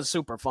 but it was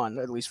super fun,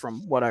 at least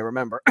from what I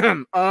remember.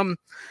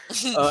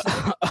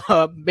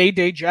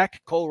 Mayday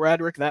Jack, Cole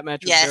Radrick, that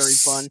match was very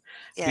fun.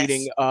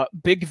 Beating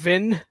Big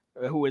Vin,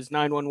 who is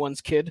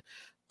 911's kid.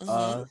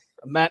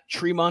 Matt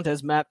Tremont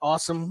as Matt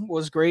Awesome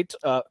was great.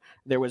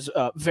 There was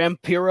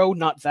Vampiro,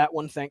 not that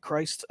one, thank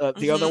Christ.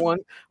 The other one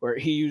where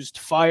he used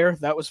fire,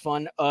 that was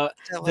fun.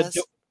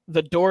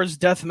 The Doors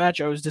death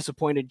match, I was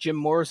disappointed Jim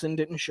Morrison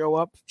didn't show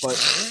up, but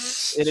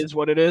it is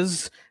what it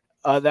is.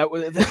 That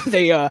was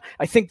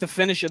I think the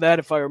finish of that,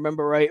 if I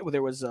remember right,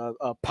 there was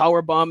a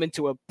power bomb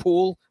into a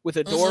pool with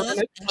a door in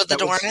it. With the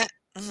door in it.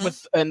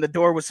 And the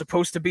door was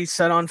supposed to be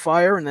set on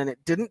fire, and then it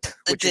didn't.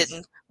 Which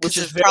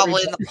is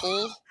probably in the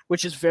pool.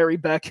 Which is very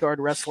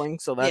backyard wrestling.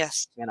 So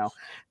that's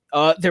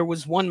there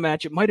was one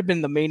match. It might have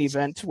been the main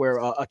event where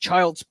a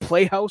child's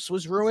playhouse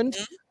was ruined,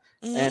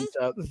 and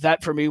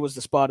that for me was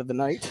the spot of the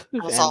night.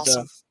 That was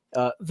awesome.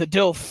 The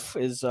Dilf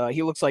is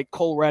he looks like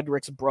Cole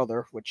Radrick's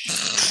brother, which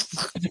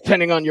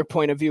depending on your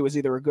point of view is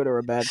either a good or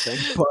a bad thing.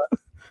 But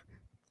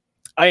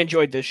I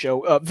enjoyed this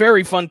show.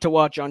 Very fun to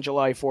watch on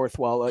July 4th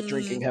while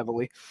drinking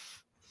heavily.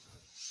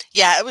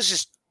 Yeah, it was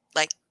just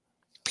like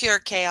pure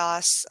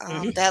chaos.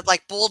 They had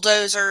like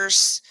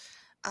bulldozers,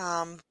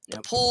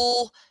 the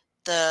pool,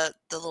 the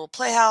little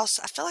playhouse.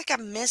 I feel like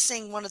I'm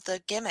missing one of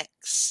the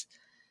gimmicks.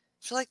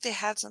 I feel like they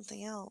had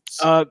something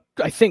else. I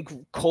think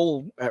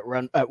Cole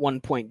at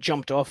one point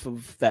jumped off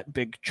of that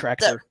big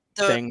tractor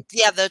thing.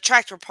 Yeah, the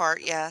tractor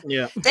part. Yeah.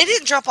 They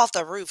didn't jump off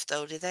the roof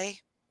though, did they?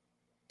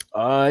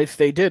 If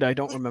they did, I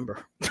don't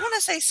remember. I want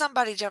to say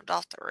somebody jumped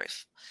off the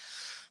roof.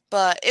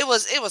 But it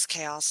was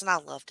chaos, and I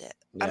loved it.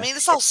 Yeah. I mean,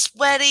 it's all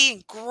sweaty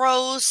and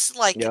gross,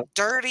 like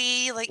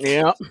dirty, like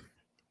It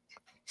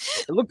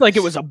looked like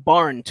it was a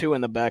barn too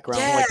in the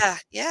background.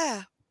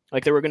 Yeah.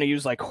 Like they were going to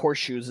use like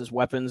horseshoes as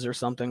weapons or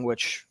something.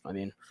 Which I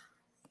mean,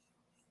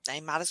 they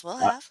might as well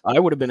have. I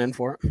would have been in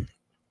for it.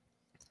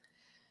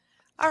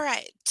 All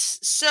right,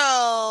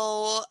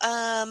 so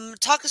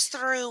talk us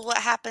through what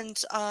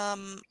happened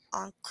on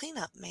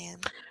Cleanup Man.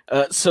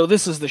 So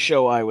this is the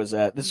show I was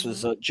at. This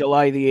was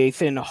July the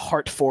 8th in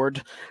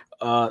Hartford,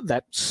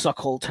 that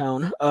suckhole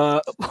town.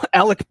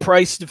 Alec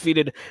Price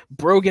defeated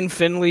Brogan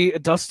Finley,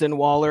 Dustin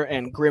Waller,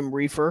 and Grim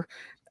Reaper.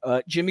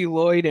 Jimmy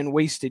Lloyd and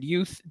Wasted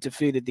Youth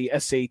defeated the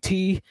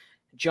SAT.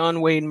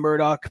 John Wayne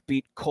Murdoch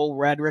beat Cole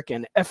Radrick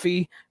and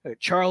Effie.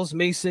 Charles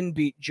Mason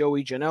beat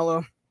Joey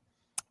Janela.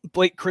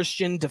 Blake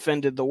Christian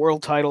defended the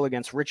world title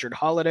against Richard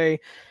Holiday.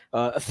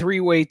 A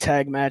three-way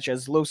tag match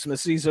as Los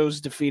Macizos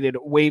defeated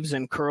Waves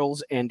and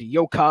Curls and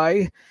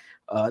Yokai.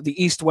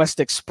 The East West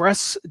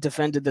Express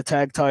defended the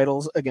tag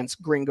titles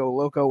against Gringo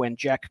Loco and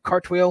Jack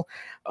Cartwheel.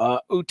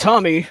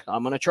 Utami,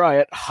 I'm going to try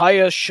it,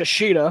 Haya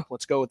Shishida,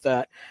 let's go with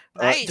that,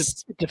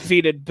 nice.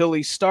 Defeated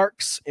Billy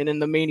Starks. And in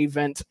the main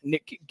event,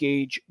 Nick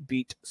Gage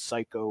beat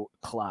Psycho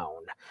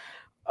Clown.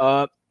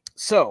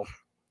 So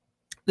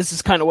this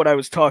is kind of what I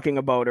was talking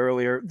about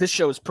earlier. This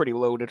show is pretty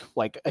loaded.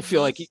 Like, I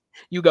feel like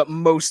you got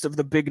most of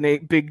the big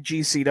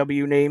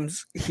GCW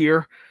names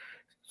here.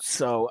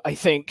 So I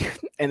think,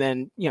 and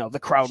then, the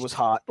crowd was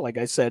hot. Like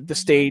I said, the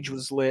stage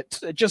was lit.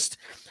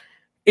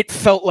 It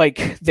felt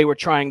like they were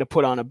trying to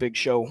put on a big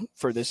show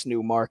for this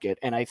new market.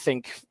 And I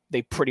think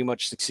they pretty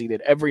much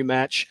succeeded. Every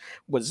match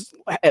was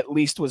a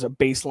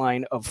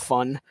baseline of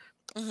fun.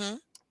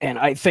 And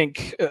I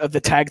think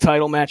the tag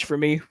title match for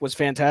me was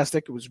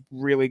fantastic. It was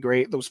really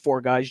great. Those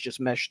four guys just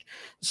meshed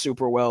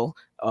super well.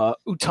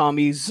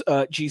 Utami's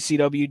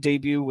GCW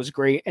debut was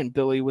great, and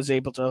Billy was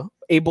able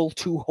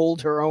to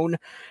hold her own.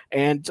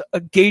 And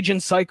Gage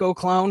and Psycho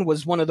Clown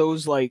was one of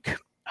those like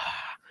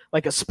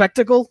a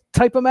spectacle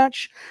type of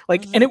match.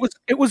 And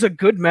it was a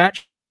good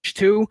match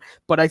too.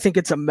 But I think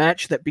it's a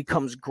match that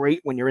becomes great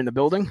when you're in the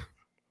building.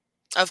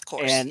 Of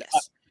course. And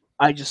yes.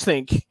 I just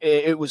think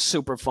it was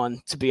super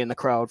fun to be in the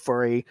crowd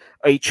for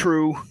a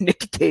true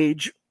Nick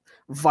Cage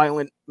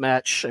violent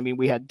match. I mean,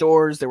 we had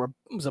doors. There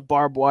was a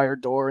barbed wire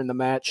door in the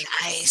match.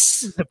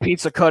 Nice. The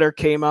pizza cutter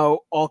came out.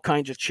 All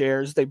kinds of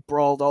chairs. They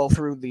brawled all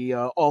through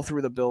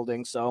the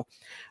building. So,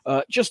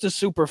 just a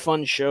super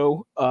fun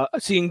show.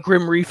 Seeing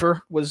Grim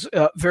Reaper was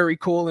very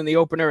cool in the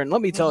opener. And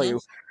let me tell you,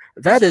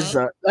 that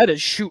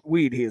is shoot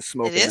weed he is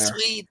smoking. It is there.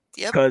 weed.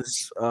 Yep.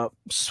 Because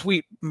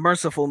sweet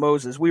merciful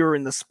Moses, we were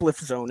in the spliff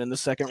zone in the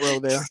second row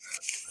there.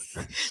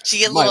 Did you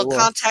get a little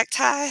contact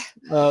high?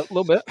 A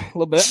little bit, a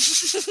little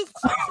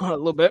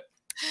bit.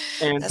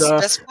 And that's the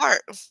best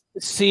part.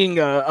 Seeing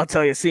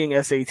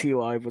SAT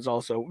live was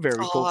also very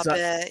cool. I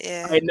bet,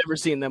 yeah. I had never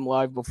seen them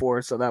live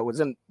before, so that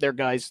was, and they're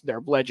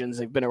legends.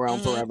 They've been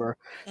around forever.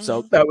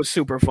 So that was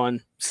super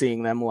fun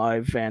seeing them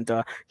live. And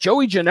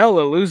Joey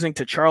Janela losing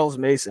to Charles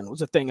Mason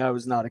was a thing I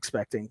was not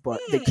expecting, but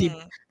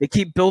they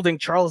keep building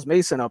Charles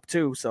Mason up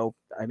too. So,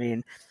 I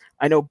mean,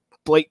 I know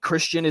Blake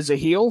Christian is a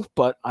heel,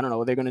 but I don't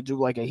know, are they going to do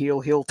like a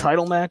heel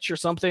title match or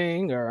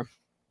something, or?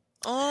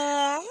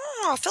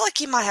 I feel like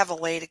he might have a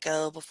way to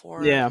go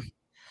before. Yeah.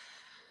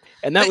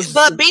 And that was,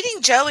 but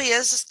beating Joey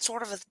is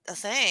sort of a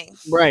thing,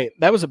 right?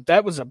 That was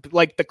a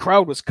like the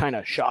crowd was kind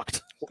of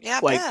shocked. Yeah,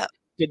 I like, bet.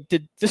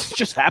 did this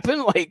just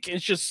happen? Like,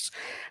 it's just,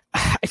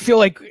 I feel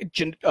like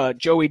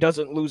Joey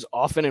doesn't lose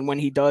often, and when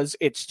he does,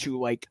 it's to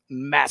like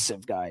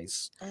massive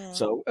guys.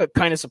 So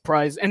kind of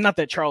surprised, and not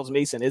that Charles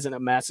Mason isn't a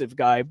massive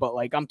guy, but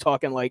like I'm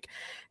talking like,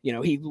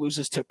 he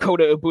loses to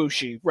Kota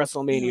Ibushi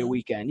WrestleMania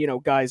weekend.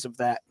 Guys of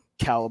that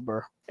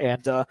caliber.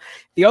 And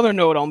the other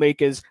note I'll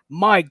make is,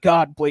 my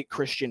God, Blake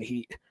Christian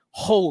heat.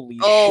 Holy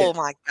shit. Oh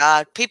my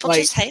God. People Like,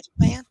 just hate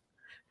him, man.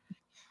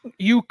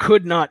 You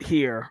could not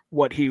hear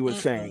what he was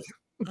saying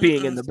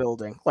being in the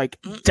building. Like,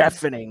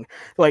 deafening.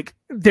 Like,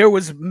 there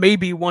was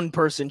maybe one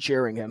person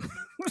cheering him.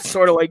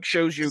 Sort of like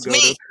shows you go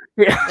to.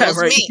 Yeah,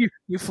 right.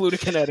 You flew to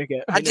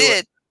Connecticut. I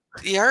did.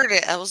 You heard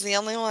it. I was the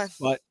only one.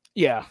 But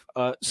yeah,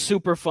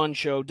 super fun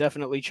show.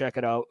 Definitely check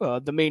it out.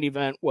 The main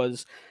event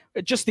was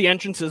just the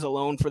entrances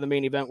alone for the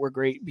main event were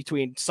great,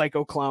 between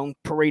Psycho Clown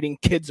parading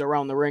kids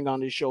around the ring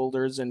on his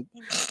shoulders and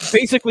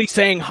basically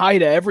saying hi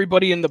to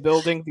everybody in the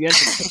building. The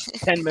entrance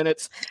took 10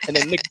 minutes, and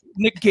then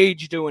Nick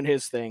Gage doing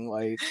his thing.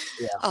 Like,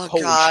 yeah. Oh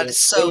God,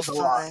 it's so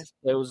fun.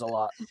 It was a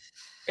lot.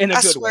 In a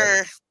good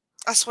way.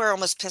 I swear I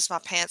almost piss my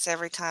pants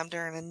every time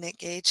during a Nick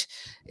Gage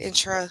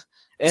intro.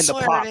 And the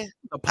pop.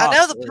 I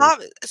know the pop.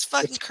 It's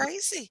fucking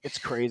crazy. It's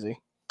crazy.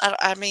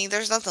 I mean,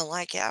 there's nothing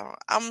like it.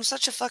 I'm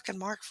such a fucking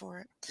mark for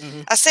it.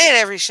 I say it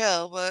every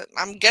show, but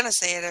I'm going to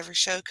say it every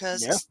show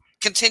because it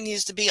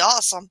continues to be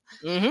awesome.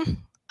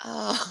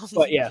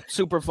 But yeah,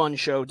 super fun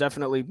show.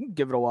 Definitely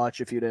give it a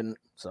watch if you didn't.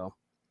 So,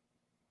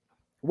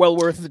 well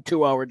worth the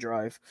 2-hour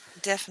drive.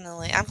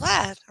 Definitely. I'm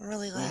glad. I'm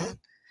really glad.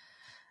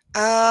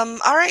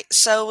 All right.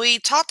 So we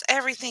talked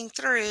everything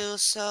through.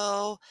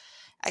 So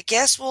I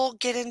guess we'll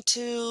get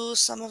into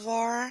some of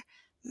our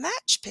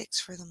match picks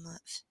for the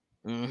month.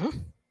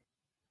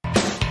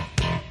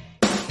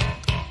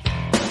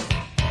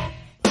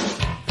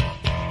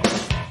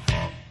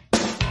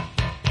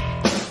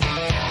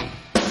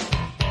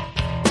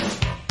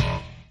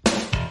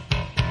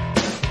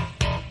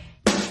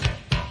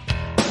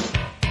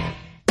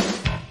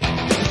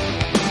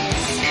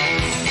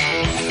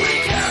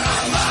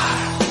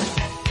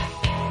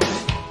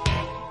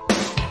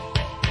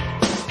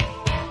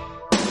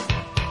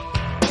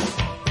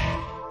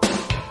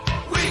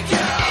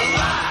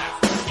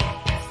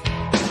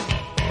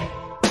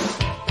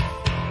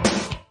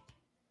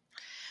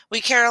 We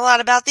care a lot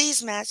about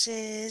these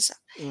matches.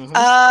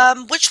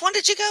 Which one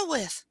did you go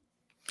with?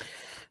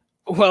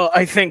 Well,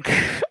 I think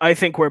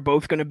we're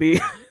both going to be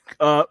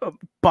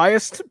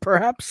biased,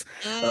 perhaps.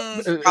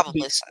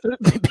 Probably so.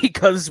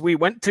 Because we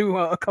went to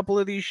a couple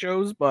of these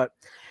shows, but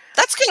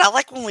that's good. I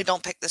like when we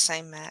don't pick the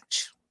same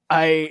match.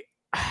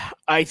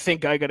 I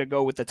think I got to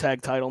go with the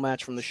tag title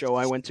match from the show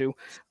I went to.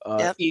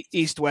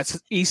 East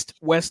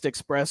West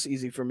Express,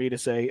 easy for me to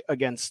say,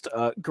 against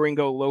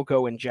Gringo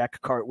Loco and Jack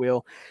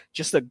Cartwheel.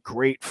 Just a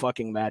great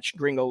fucking match.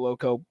 Gringo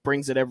Loco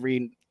brings it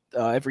every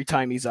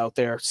time he's out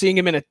there. Seeing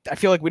him I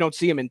feel like we don't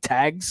see him in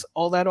tags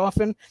all that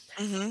often.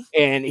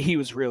 And he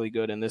was really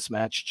good in this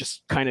match,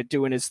 just kind of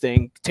doing his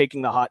thing,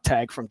 taking the hot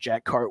tag from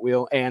Jack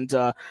Cartwheel. And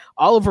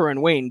Oliver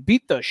and Wayne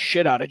beat the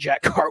shit out of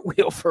Jack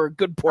Cartwheel for a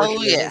good portion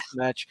of this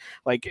match.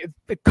 Like,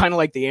 kind of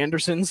like the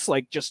Andersons,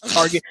 like just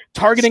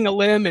targeting a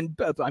limb, and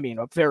I mean,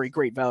 a very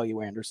great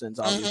value Andersons,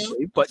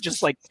 obviously, but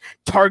just like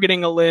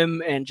targeting a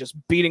limb and just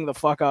beating the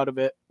fuck out of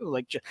it.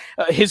 Like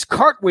his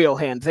cartwheel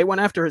hand. They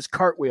went after his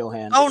cartwheel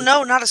hand. Oh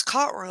no, not his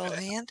cartwheel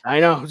hand. I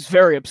know, it's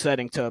very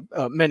upsetting to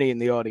many in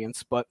the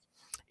audience, but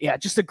yeah,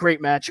 just a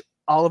great match.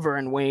 Oliver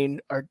and Wayne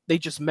they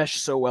just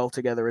mesh so well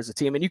together as a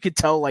team, and you could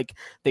tell like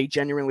they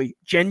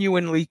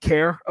genuinely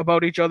care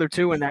about each other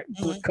too, and that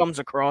comes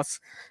across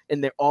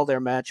in all their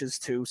matches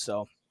too.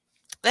 So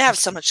they have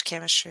so much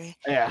chemistry.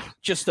 Yeah,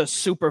 just a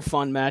super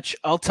fun match.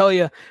 I'll tell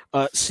you,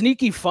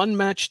 sneaky fun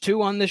match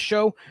too on this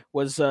show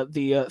was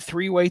the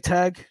three-way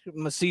tag.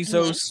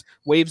 Macizos,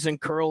 Waves and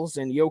Curls,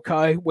 and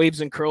Yokai.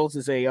 Waves and Curls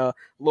is a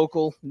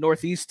local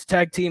Northeast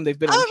tag team. They've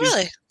been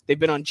They've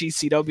been on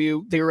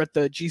GCW. They were at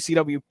the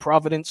GCW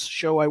Providence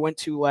show I went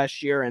to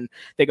last year, and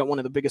they got one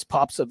of the biggest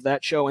pops of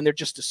that show, and they're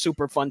just a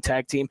super fun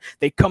tag team.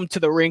 They come to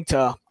the ring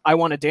to I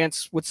Want to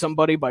Dance with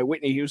Somebody by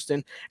Whitney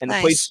Houston, and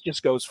the place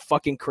just goes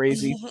fucking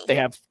crazy. They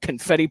have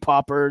confetti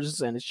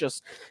poppers, and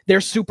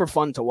they're super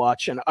fun to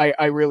watch, and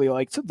I really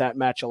liked that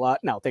match a lot.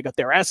 Now, they got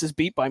their asses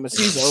beat by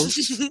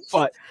Macizos,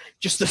 but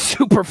just a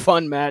super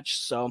fun match.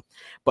 So,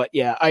 but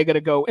yeah, I got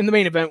to go. And the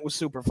main event was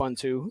super fun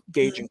too,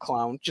 Gage and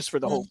Clown, just for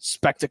the whole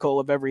spectacle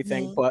of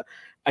everything. But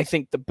I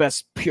think the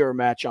best pure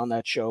match on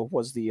that show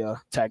was the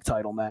tag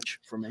title match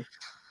for me.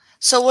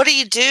 So what do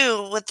you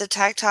do with the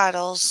tag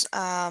titles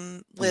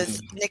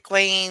with Nick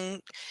Wayne?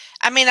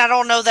 I mean, I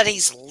don't know that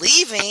he's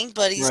leaving,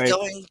 but he's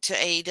going to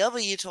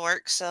AEW to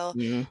work. So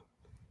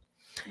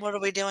what are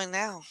we doing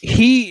now?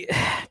 He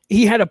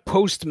had a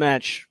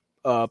post-match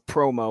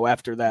promo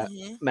after that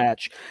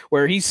match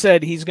where he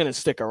said he's going to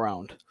stick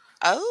around.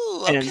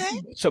 Oh, okay.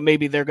 And so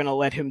maybe they're going to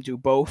let him do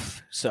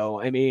both. So,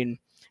 I mean,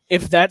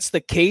 if that's the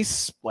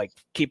case, like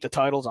keep the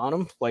titles on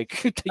them,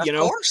 like you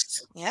know. Of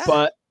course, yeah.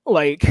 But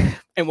like,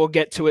 and we'll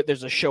get to it.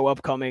 There's a show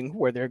upcoming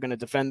where they're going to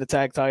defend the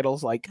tag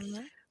titles. Like,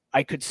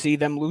 I could see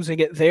them losing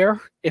it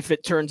there if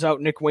it turns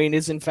out Nick Wayne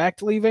is in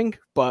fact leaving.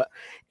 But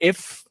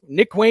if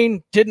Nick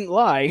Wayne didn't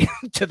lie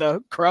to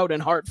the crowd in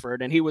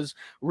Hartford and he was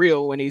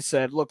real when he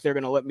said, look, they're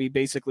going to let me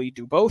basically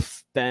do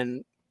both,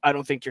 then I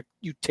don't think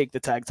you take the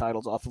tag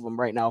titles off of them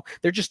right now.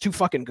 They're just too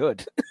fucking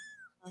good.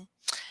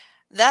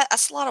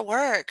 That's a lot of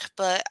work,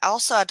 but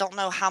also I don't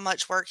know how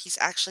much work he's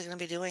actually going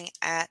to be doing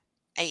at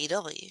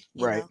AEW.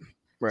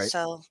 Right.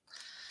 So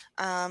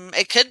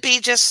it could be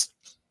just,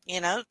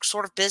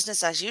 sort of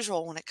business as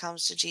usual when it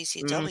comes to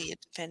GCW,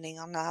 depending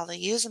on how they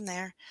use them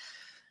there.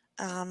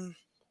 I'll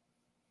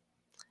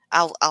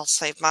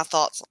save my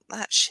thoughts on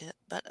that shit,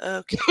 but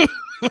okay.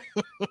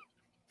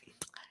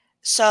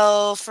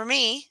 So for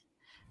me,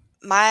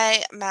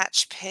 my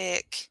match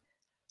pick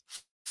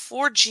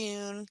for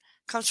June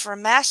comes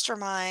from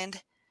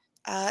Mastermind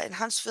in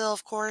Huntsville,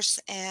 of course,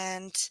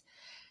 and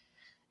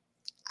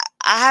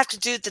I have to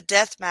do the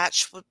death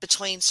match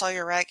between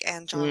Sawyer Wreck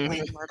and John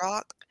Wayne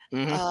Murdoch.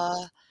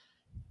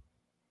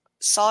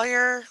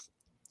 Sawyer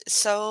is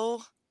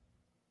so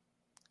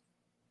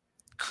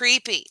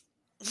creepy.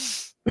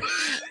 She's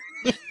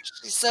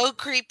so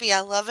creepy. I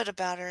love it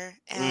about her,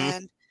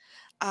 and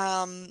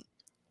the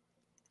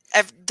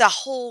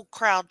whole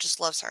crowd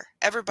just loves her.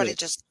 Everybody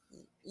just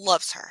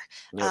loves her.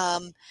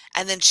 And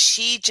then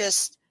she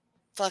just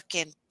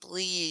fucking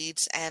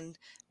bleeds and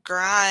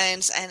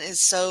grinds and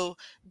is so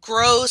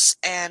gross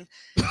and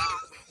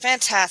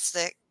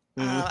fantastic.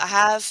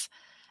 I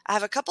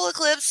have a couple of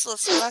clips.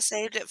 Let's see what I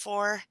saved it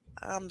for,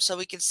 so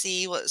we can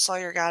see what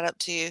Sawyer got up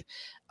to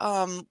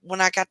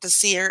when I got to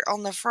see her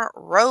on the front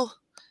row.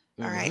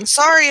 All right.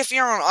 Sorry if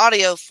you're on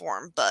audio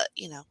form, but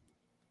here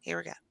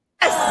we go.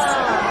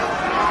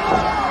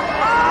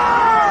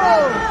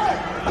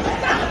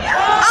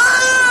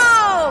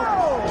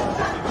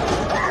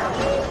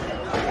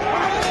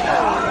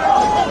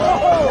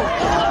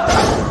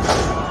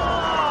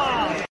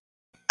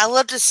 I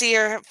love to see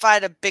her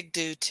fight a big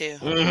dude too.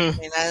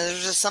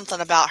 There's just something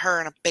about her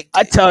and a big dude.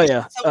 I tell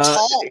you, so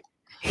tall.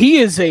 He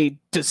is a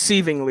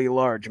deceivingly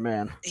large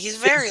man. He's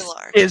very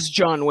large. Is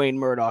John Wayne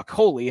Murdoch.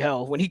 Holy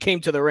hell. When he came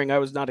to the ring, I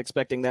was not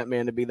expecting that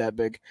man to be that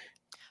big.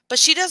 But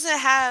she doesn't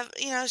have,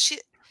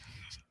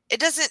 it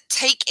doesn't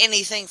take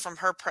anything from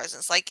her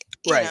presence. Like,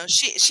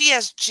 she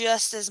has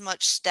just as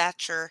much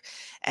stature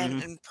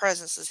and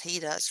presence as he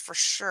does, for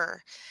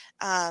sure.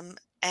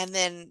 And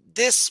then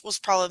this was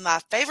probably my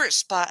favorite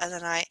spot of the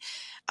night.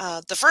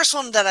 The first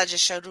one that I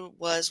just showed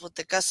was with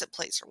the gusset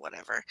plates or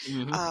whatever.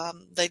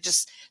 They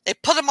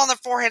put them on their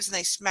foreheads and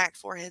they smacked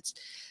foreheads.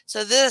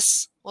 So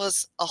this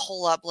was a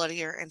whole lot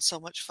bloodier and so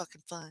much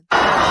fucking fun. Oh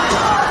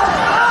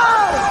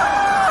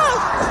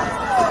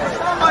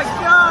my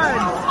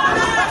God!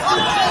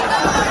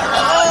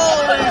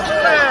 Holy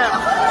crap!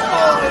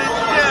 Holy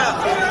shit!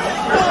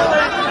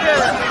 Holy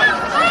shit!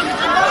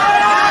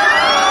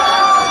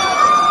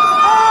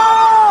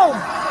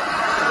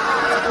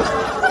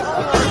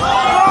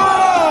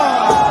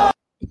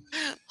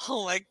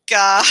 Oh my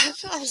God.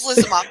 I was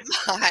losing my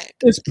mind.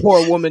 This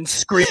poor woman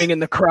screaming in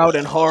the crowd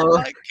in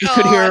horror. You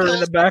could hear her in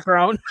the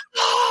background.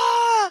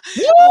 Oh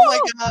my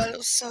God. It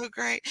was so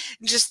great.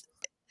 Just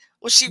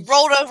when she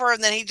rolled over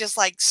and then he just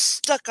like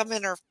stuck them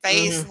in her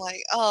face.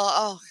 Like,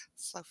 oh,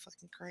 so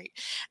fucking great.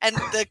 And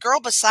the girl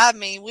beside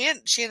me,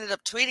 she ended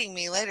up tweeting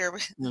me later.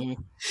 And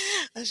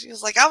she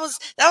was like, that was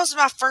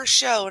my first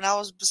show and I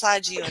was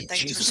beside you and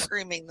thanks for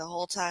screaming the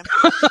whole time.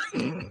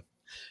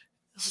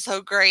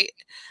 So great.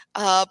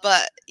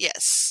 But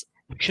yes,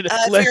 if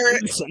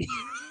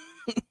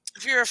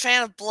you're a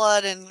fan of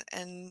blood and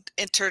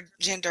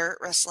intergender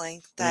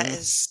wrestling,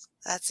 that's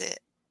it.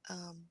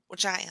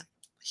 Which I am.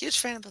 Huge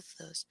fan of both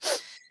of those.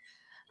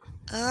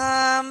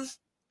 All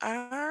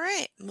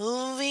right,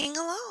 moving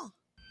along.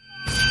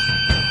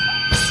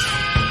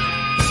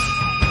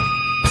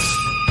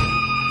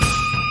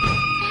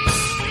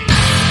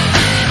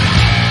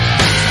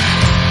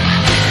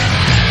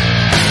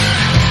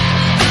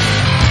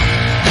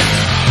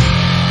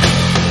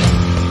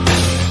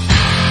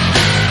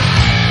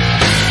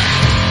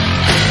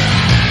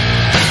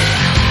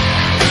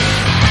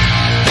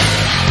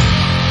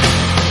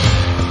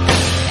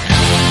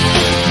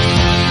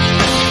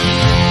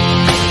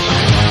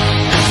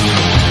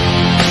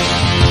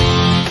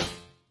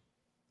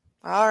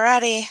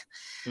 Alrighty.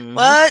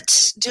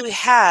 What do we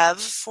have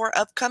for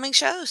upcoming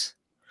shows?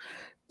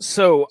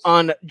 So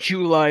on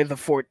July the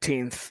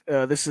 14th,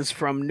 this is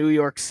from New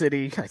York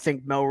City, I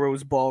think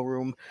Melrose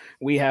Ballroom.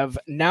 We have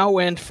Now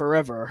and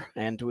Forever,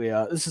 and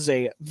this is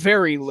a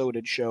very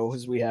loaded show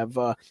as we have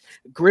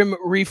Grim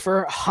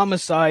Reaper,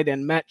 Homicide,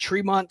 and Matt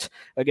Tremont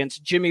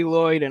against Jimmy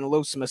Lloyd and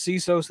Los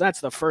Macizos.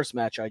 That's the first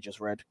match I just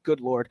read.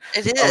 Good Lord.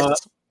 It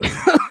is.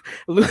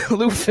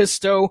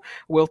 Lufisto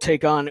will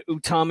take on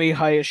Utami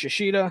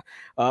Hayashishida.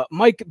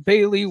 Mike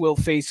Bailey will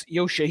face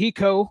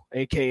Yoshihiko,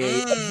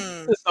 a.k.a.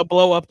 a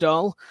blow-up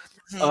doll.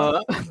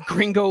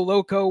 Gringo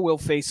Loco will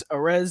face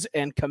Arez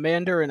and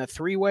Commander in a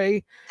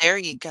 3-way. There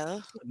you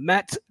go.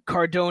 Matt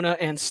Cardona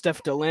and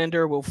Steph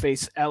DeLander will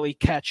face Ali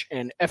Catch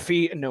and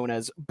Effie, known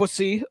as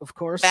Bussy, of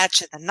course.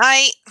 Match of the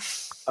night.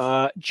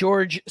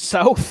 George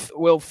South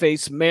will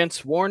face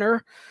Mance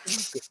Warner.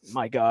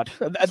 My God.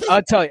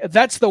 I'll tell you,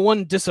 that's the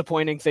one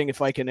disappointing thing,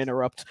 if I can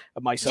interrupt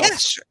myself. Yeah,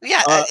 sure.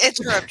 Yeah,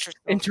 interrupt yourself.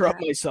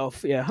 Interrupt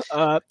myself, yeah.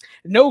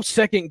 No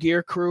second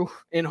gear crew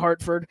in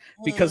Hartford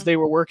because they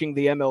were working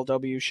the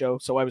MLW show,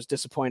 so I was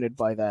disappointed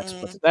by that.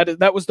 But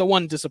that was the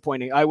one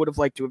disappointing. I would have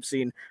liked to have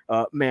seen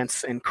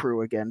Mance and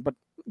crew again, but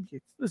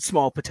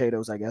small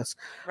potatoes, I guess.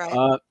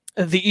 Right.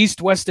 The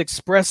East-West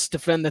Express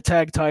defend the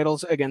tag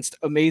titles against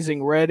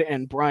Amazing Red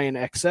and Brian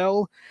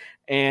XL,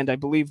 and I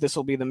believe this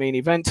will be the main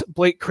event.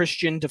 Blake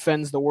Christian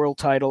defends the world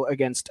title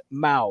against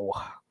Mao.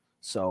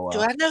 So, do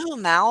I know who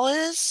Mao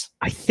is?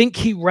 I think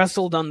he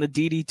wrestled on the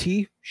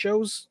DDT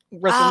shows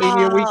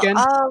WrestleMania weekend.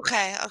 Oh,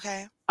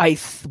 okay. I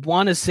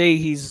want to say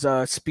he's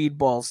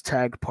Speedball's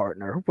tag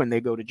partner when they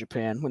go to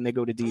Japan, when they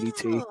go to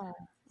DDT. Oh,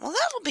 well,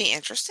 that'll be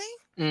interesting.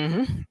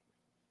 Mm-hmm.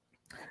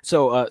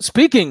 So,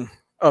 speaking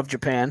of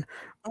Japan,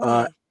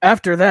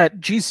 after that,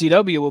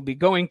 GCW will be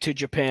going to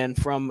Japan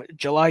from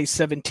July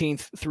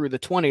 17th through the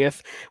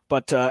 20th,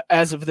 but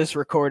as of this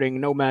recording,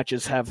 no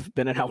matches have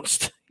been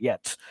announced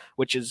yet,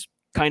 which is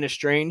kind of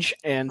strange.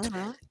 And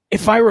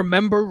if I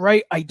remember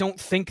right, I don't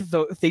think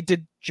they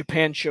did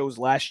Japan shows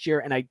last year,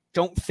 and I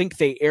don't think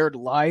they aired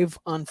live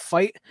on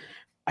Fight.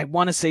 I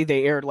want to say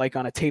they aired like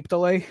on a tape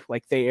delay,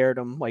 like they aired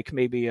them like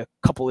maybe a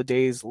couple of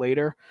days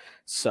later.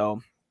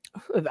 So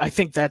I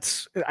think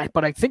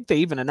but I think they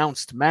even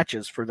announced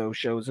matches for those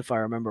shows, if I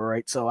remember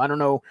right. So I don't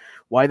know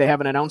why they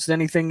haven't announced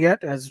anything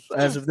yet as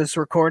of this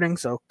recording.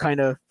 So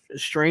kind of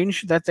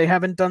strange that they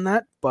haven't done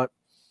that, but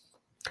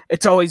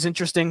it's always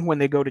interesting when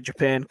they go to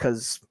Japan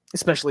because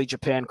especially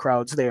Japan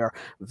crowds, they are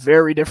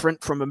very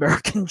different from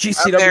American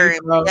GCW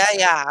crowds.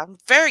 Yeah. I'm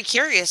very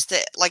curious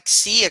to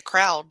see a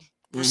crowd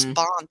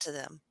respond to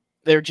them.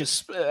 They're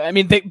just,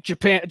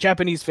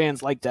 Japanese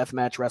fans like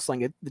deathmatch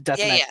wrestling. The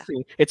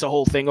deathmatch, it's a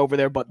whole thing over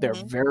there, but they're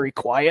very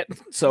quiet.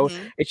 So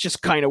it's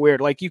just kind of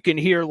weird. Like you can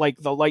hear like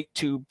the light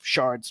tube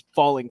shards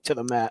falling to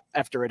the mat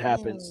after it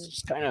happens. It's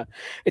just kind of,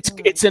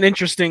 it's an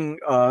interesting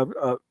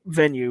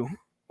venue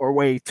or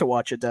way to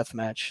watch a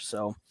deathmatch.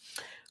 So,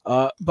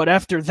 but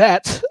after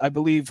that, I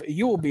believe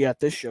you will be at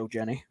this show,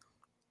 Jenny.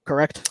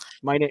 Correct?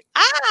 My name.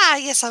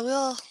 Yes, I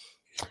will.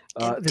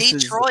 In this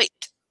Detroit.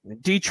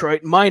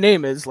 Detroit. My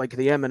name is like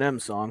the Eminem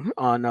song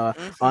on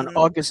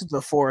August the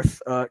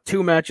 4th.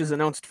 2 matches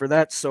announced for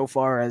that so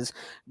far as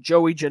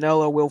Joey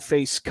Janela will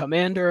face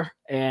Commander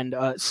and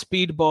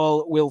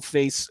Speedball will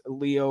face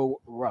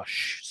Leo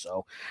Rush.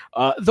 So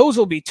those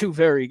will be 2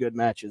 very good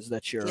matches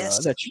that you're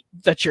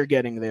that you're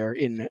getting there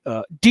in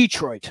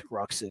Detroit,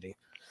 Rock City.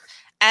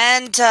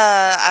 And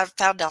I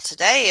found out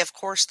today, of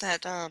course,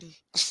 that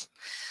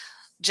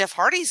Jeff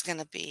Hardy's going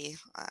to be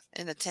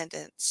in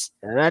attendance.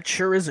 And that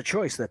sure is a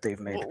choice that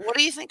they've made. What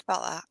do you think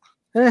about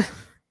that?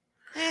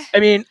 I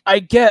mean, I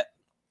get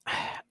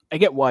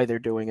why they're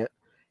doing it.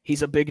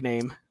 He's a big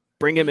name.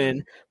 Bring him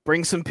in.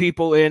 Bring some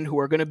people in who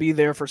are going to be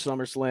there for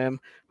SummerSlam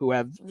who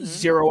have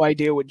zero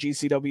idea what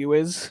GCW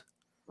is.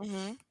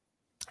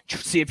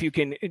 See if you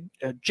can.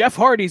 Jeff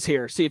Hardy's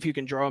here. See if you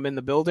can draw him in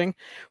the building.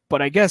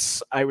 But I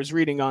guess I was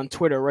reading on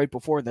Twitter right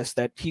before this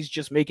that he's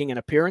just making an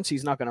appearance.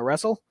 He's not going to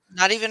wrestle.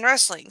 Not even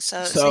wrestling.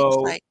 So it seems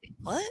like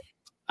what?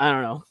 I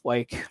don't know.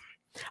 Like,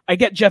 I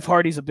get Jeff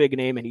Hardy's a big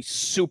name and he's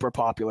super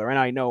popular, and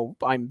I know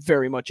I'm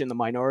very much in the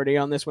minority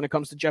on this when it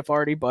comes to Jeff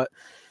Hardy. But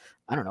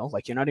I don't know.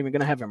 Like, you're not even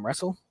going to have him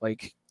wrestle.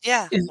 Like,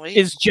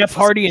 is Jeff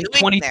Hardy in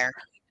 20?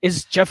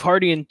 Is Jeff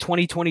Hardy in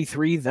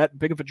 2023 that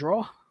big of a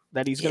draw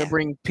that he's going to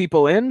bring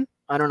people in?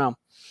 I don't know.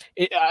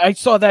 I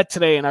saw that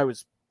today, and I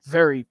was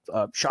very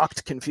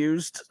shocked,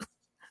 confused.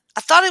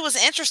 I thought it was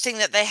interesting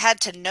that they had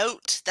to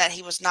note that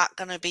he was not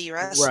going to be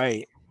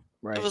wrestling.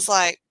 Right. It was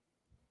like,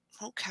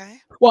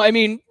 okay. Well, I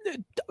mean,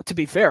 to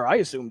be fair, I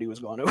assumed he was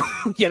going to.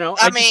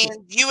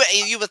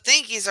 You would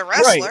think he's a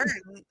wrestler.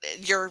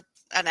 And you're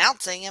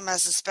announcing him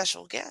as a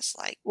special guest,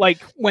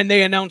 like when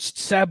they announced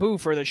Sabu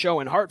for the show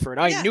in Hartford,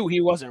 I knew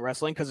he wasn't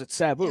wrestling because it's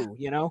Sabu,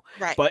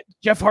 Right. But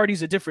Jeff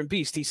Hardy's a different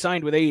beast. He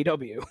signed with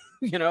AEW,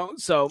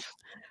 So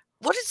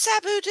what did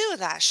Sabu do in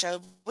that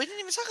show? We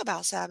didn't even talk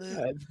about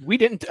Sabu. We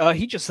didn't.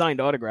 He just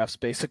signed autographs.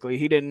 Basically,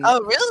 he didn't.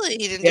 Oh, really?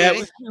 He didn't. Yeah,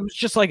 it was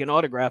just like an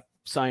autograph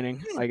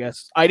signing, I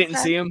guess. I didn't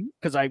see him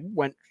because I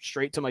went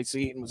straight to my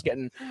seat and was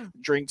getting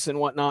drinks and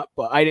whatnot.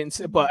 But I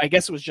didn't. But I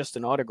guess it was just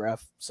an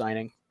autograph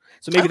signing.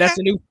 So maybe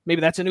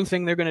that's a new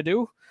thing they're gonna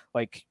do,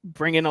 like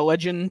bring in a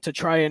legend to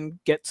try and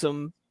get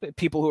some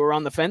people who are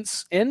on the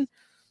fence in.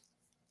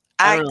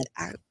 I don't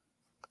know.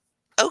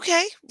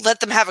 Okay, let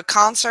them have a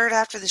concert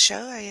after the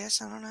show. I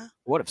guess I don't know.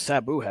 What if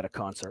Sabu had a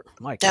concert?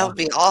 That would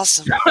be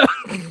awesome.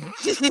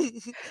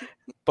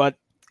 But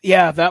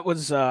yeah, that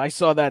was I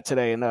saw that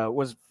today and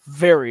was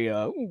very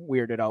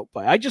weirded out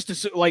by. I just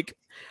assumed,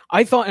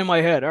 I thought in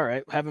my head, all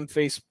right, have him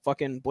face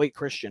fucking Blake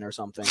Christian or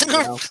something.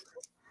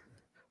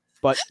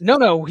 But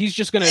no, he's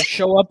just gonna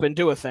show up and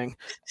do a thing.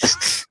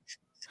 He's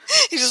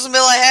just gonna be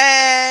like,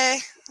 "Hey,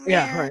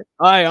 Yeah, right.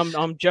 Hi,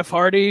 I'm Jeff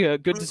Hardy.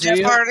 Good to see Jeff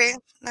you. Hardy,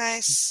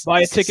 nice. Buy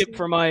a Nice to ticket see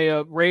for you." my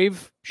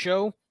rave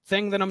show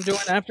thing that I'm doing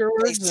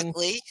afterwards, and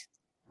Basically,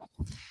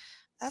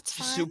 that's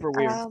fine. super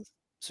weird.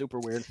 Super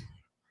weird.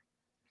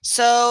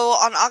 So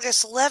on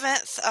August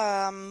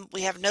 11th,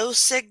 we have No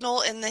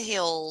Signal in the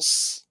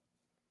Hills.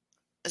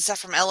 Is that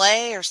from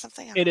LA or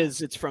something? I It don't know.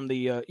 is. It's from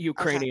the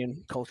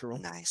Ukrainian cultural.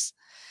 Nice.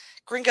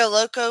 Gringo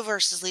Loco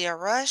versus Leo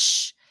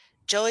Rush.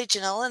 Joey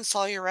Janela and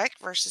Sawyer Wreck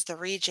versus the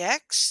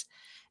Rejects.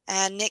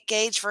 And Nick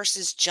Gage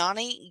versus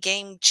Johnny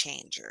Game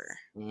Changer.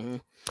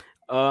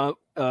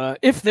 Mm-hmm.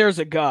 If there's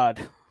a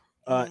God,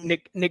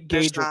 Nick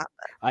Gage.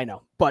 I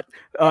know, but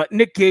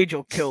Nick Gage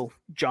will kill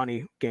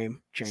Johnny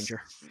Game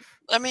Changer.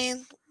 I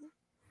mean,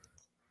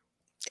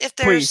 if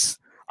there's Please,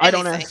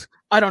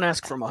 I don't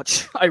ask for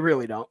much. I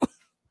really don't.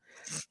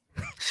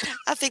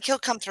 I think he'll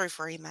come through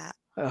for you, Matt.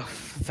 Oh,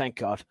 thank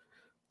God.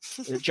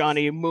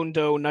 Johnny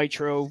Mundo,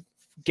 Nitro,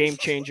 Game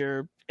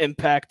Changer,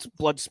 Impact,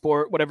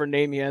 Bloodsport, whatever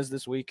name he has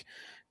this week.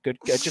 Good.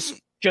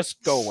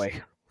 Just go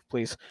away,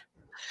 please.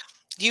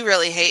 You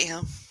really hate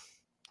him.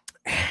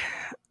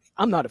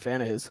 I'm not a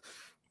fan of his.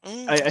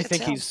 I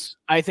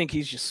think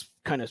he's just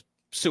kind of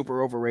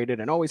super overrated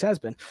and always has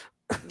been.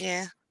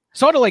 Yeah.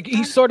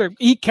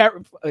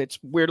 It's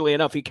weirdly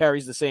enough, he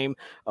carries the same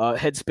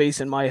headspace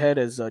in my head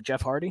as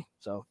Jeff Hardy,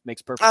 so it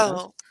makes perfect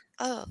sense.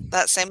 Oh,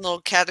 that same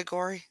little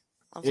category.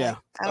 Yeah.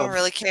 I don't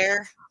really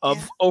care.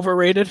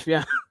 Overrated,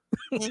 yeah.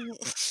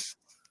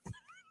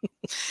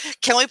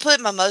 Can we put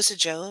Mimosa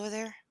Joe over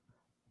there?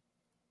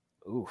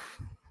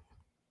 Oof.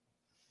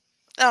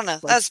 I don't know.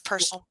 That's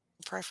personal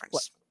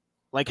preference.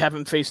 Like have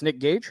him face Nick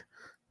Gage?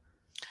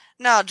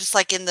 No, just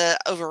like in the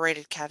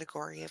overrated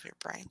category of your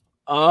brain.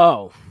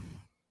 Oh.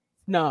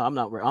 No, I'm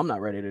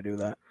not ready to do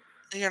that.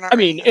 You're not. I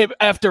mean,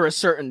 after a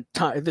certain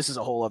time, this is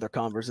a whole other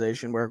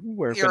conversation where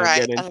we're going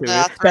to get into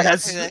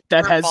it.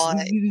 That has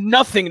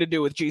nothing to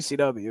do with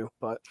GCW,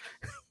 but.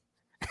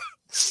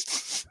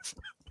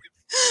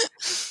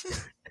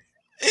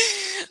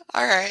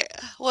 All right.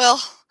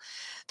 Well,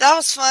 that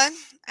was fun,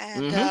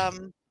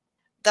 and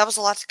that was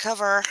a lot to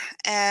cover.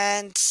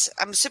 And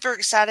I'm super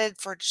excited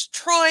for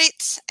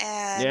Detroit,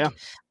 and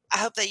I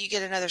hope that you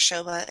get another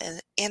show by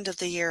the end of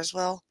the year as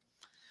well.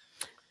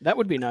 That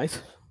would be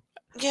nice.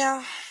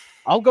 Yeah.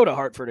 I'll go to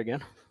Hartford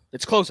again.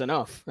 It's close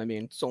enough. I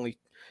mean, it's only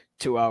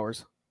 2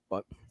 hours,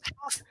 but.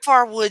 How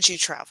far would you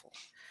travel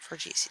for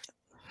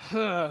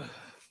GCW?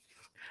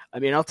 I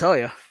mean, I'll tell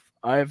you.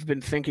 I've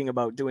been thinking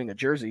about doing a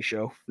Jersey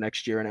show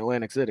next year in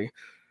Atlantic City.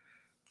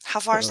 How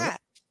far is that?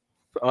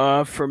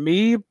 For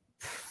me,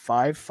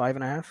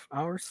 5.5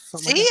 hours.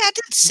 See, like I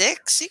did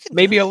 6. You could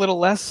maybe a little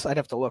less. I'd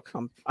have to look.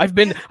 I've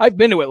been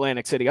to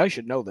Atlantic City. I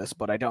should know this,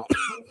 but I don't.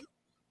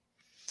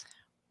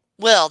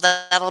 Well,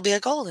 that'll be a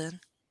goal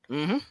then.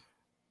 Mm-hmm.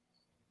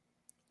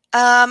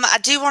 I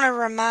do want to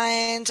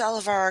remind all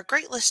of our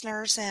great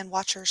listeners and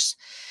watchers.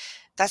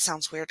 That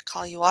sounds weird to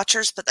call you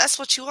watchers, but that's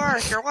what you are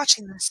if you're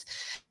watching this.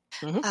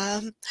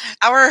 Mm-hmm.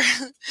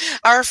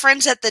 Our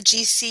friends at the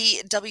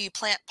GCW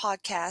Plant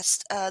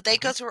podcast, they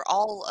go through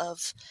all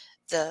of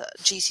the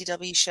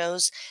GCW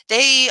shows.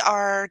 They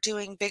are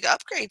doing big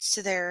upgrades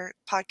to their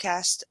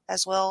podcast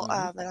as well,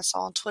 that I saw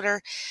on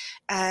Twitter.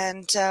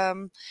 And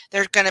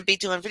they're going to be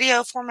doing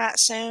video format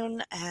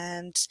soon,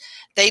 and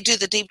they do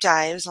the deep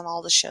dives on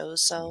all the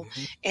shows. So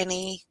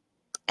any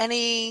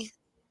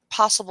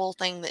possible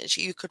thing that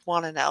you could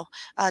want to know,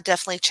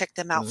 definitely check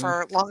them out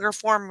for longer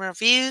form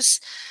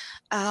reviews.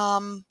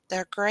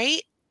 They're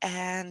great,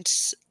 and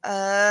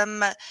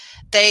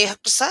they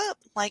hooked us up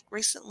like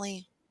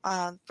recently.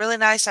 Really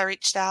nice. I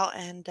reached out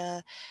and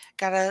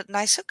got a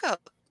nice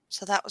hookup,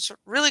 so that was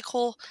really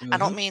cool. I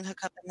don't mean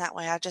hookup in that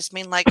way. I just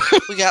mean like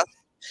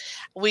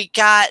we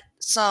got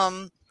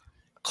some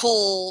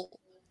cool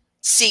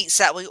seats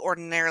that we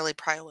ordinarily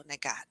probably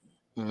wouldn't have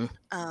gotten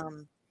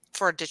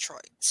for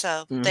Detroit.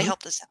 So they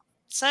helped us out.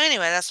 So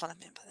anyway, that's what I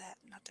meant by that.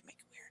 Not to make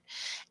it weird.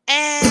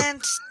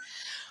 And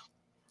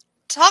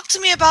talk to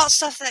me about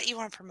stuff that you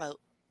want to promote.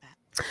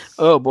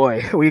 Oh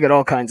boy, we got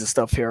all kinds of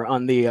stuff here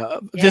on the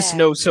This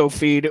No So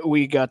feed.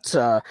 We got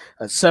 7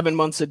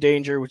 Months of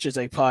Danger, which is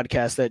a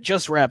podcast that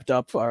just wrapped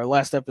up. Our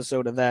last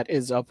episode of that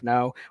is up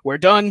now. We're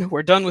done.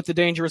 We're done with the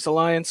Dangerous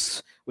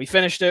Alliance. We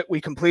finished it.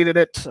 We completed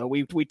it.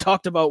 We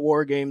talked about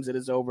War Games. It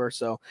is over.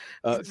 So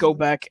go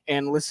back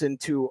and listen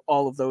to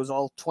all of those.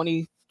 All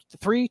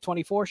 23,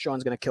 24.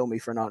 Sean's going to kill me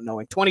for not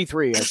knowing.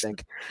 23, I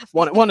think.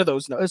 one of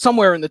those,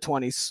 somewhere in the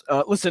 20s.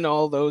 Listen to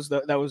all those.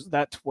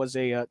 That was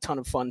a ton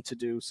of fun to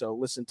do. So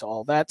listen to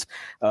all that.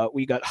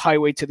 We got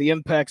Highway to the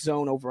Impact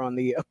Zone over on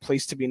the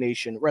Place to Be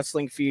Nation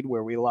wrestling feed,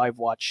 where we live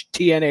watch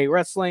TNA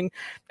wrestling.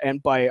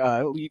 And by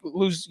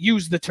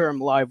use the term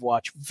live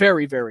watch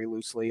very, very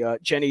loosely.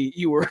 Jenny,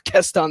 you were a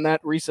guest on that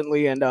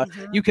recently, and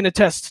you can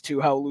attest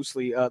to how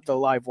loosely the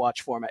live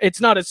watch format. It's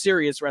not a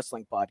serious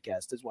wrestling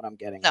podcast, is what I'm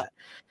getting at.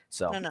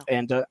 So,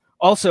 and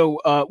also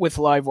with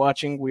live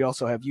watching, we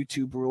also have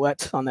YouTube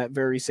Roulette on that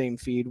very same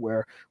feed,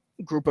 where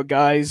group of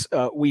guys.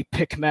 We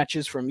pick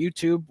matches from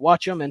YouTube,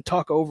 watch them, and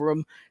talk over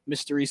them,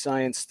 Mystery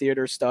Science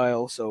Theater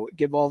style. So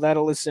give all that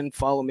a listen.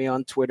 Follow me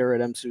on Twitter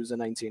at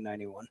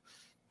msouza1991.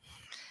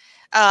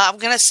 I'm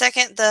going to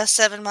second the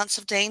 7 Months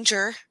of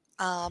Danger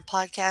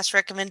podcast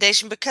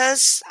recommendation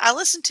because I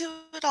listened to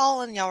it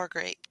all and y'all are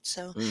great.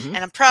 So, and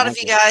I'm proud of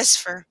you guys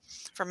for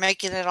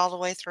making it all the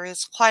way through.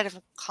 It's quite an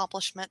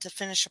accomplishment to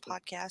finish a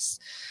podcast.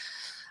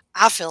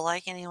 I feel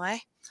like,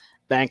 anyway.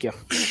 Thank you.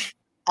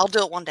 I'll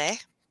do it one day.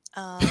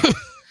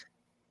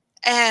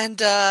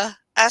 And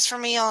as for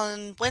me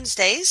on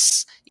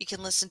Wednesdays, you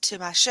can listen to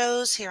my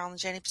shows here on the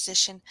Jenny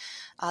Position.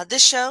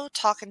 This show,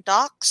 Talking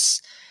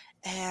Docs,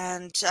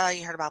 and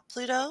you heard about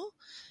Pluto.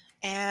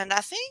 And I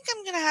think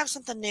I'm going to have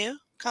something new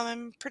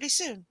coming pretty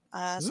soon,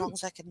 as long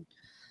as I can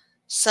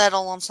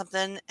settle on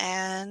something.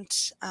 And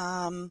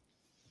you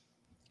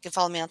can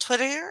follow me on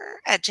Twitter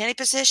at Jenny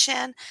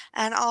Position,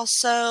 and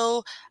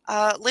also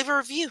leave a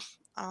review.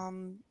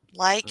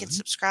 Like and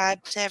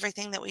subscribe to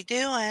everything that we do,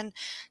 and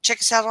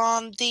check us out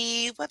on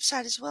the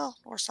website as well,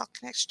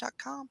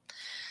 NorthSouthConnection.com.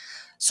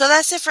 So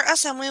that's it for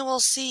us, and we will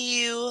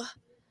see you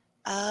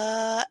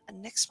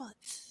next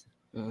month.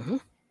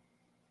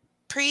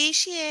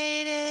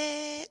 Appreciate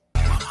it.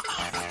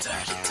 I'm a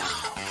dirty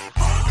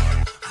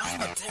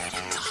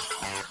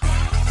dog.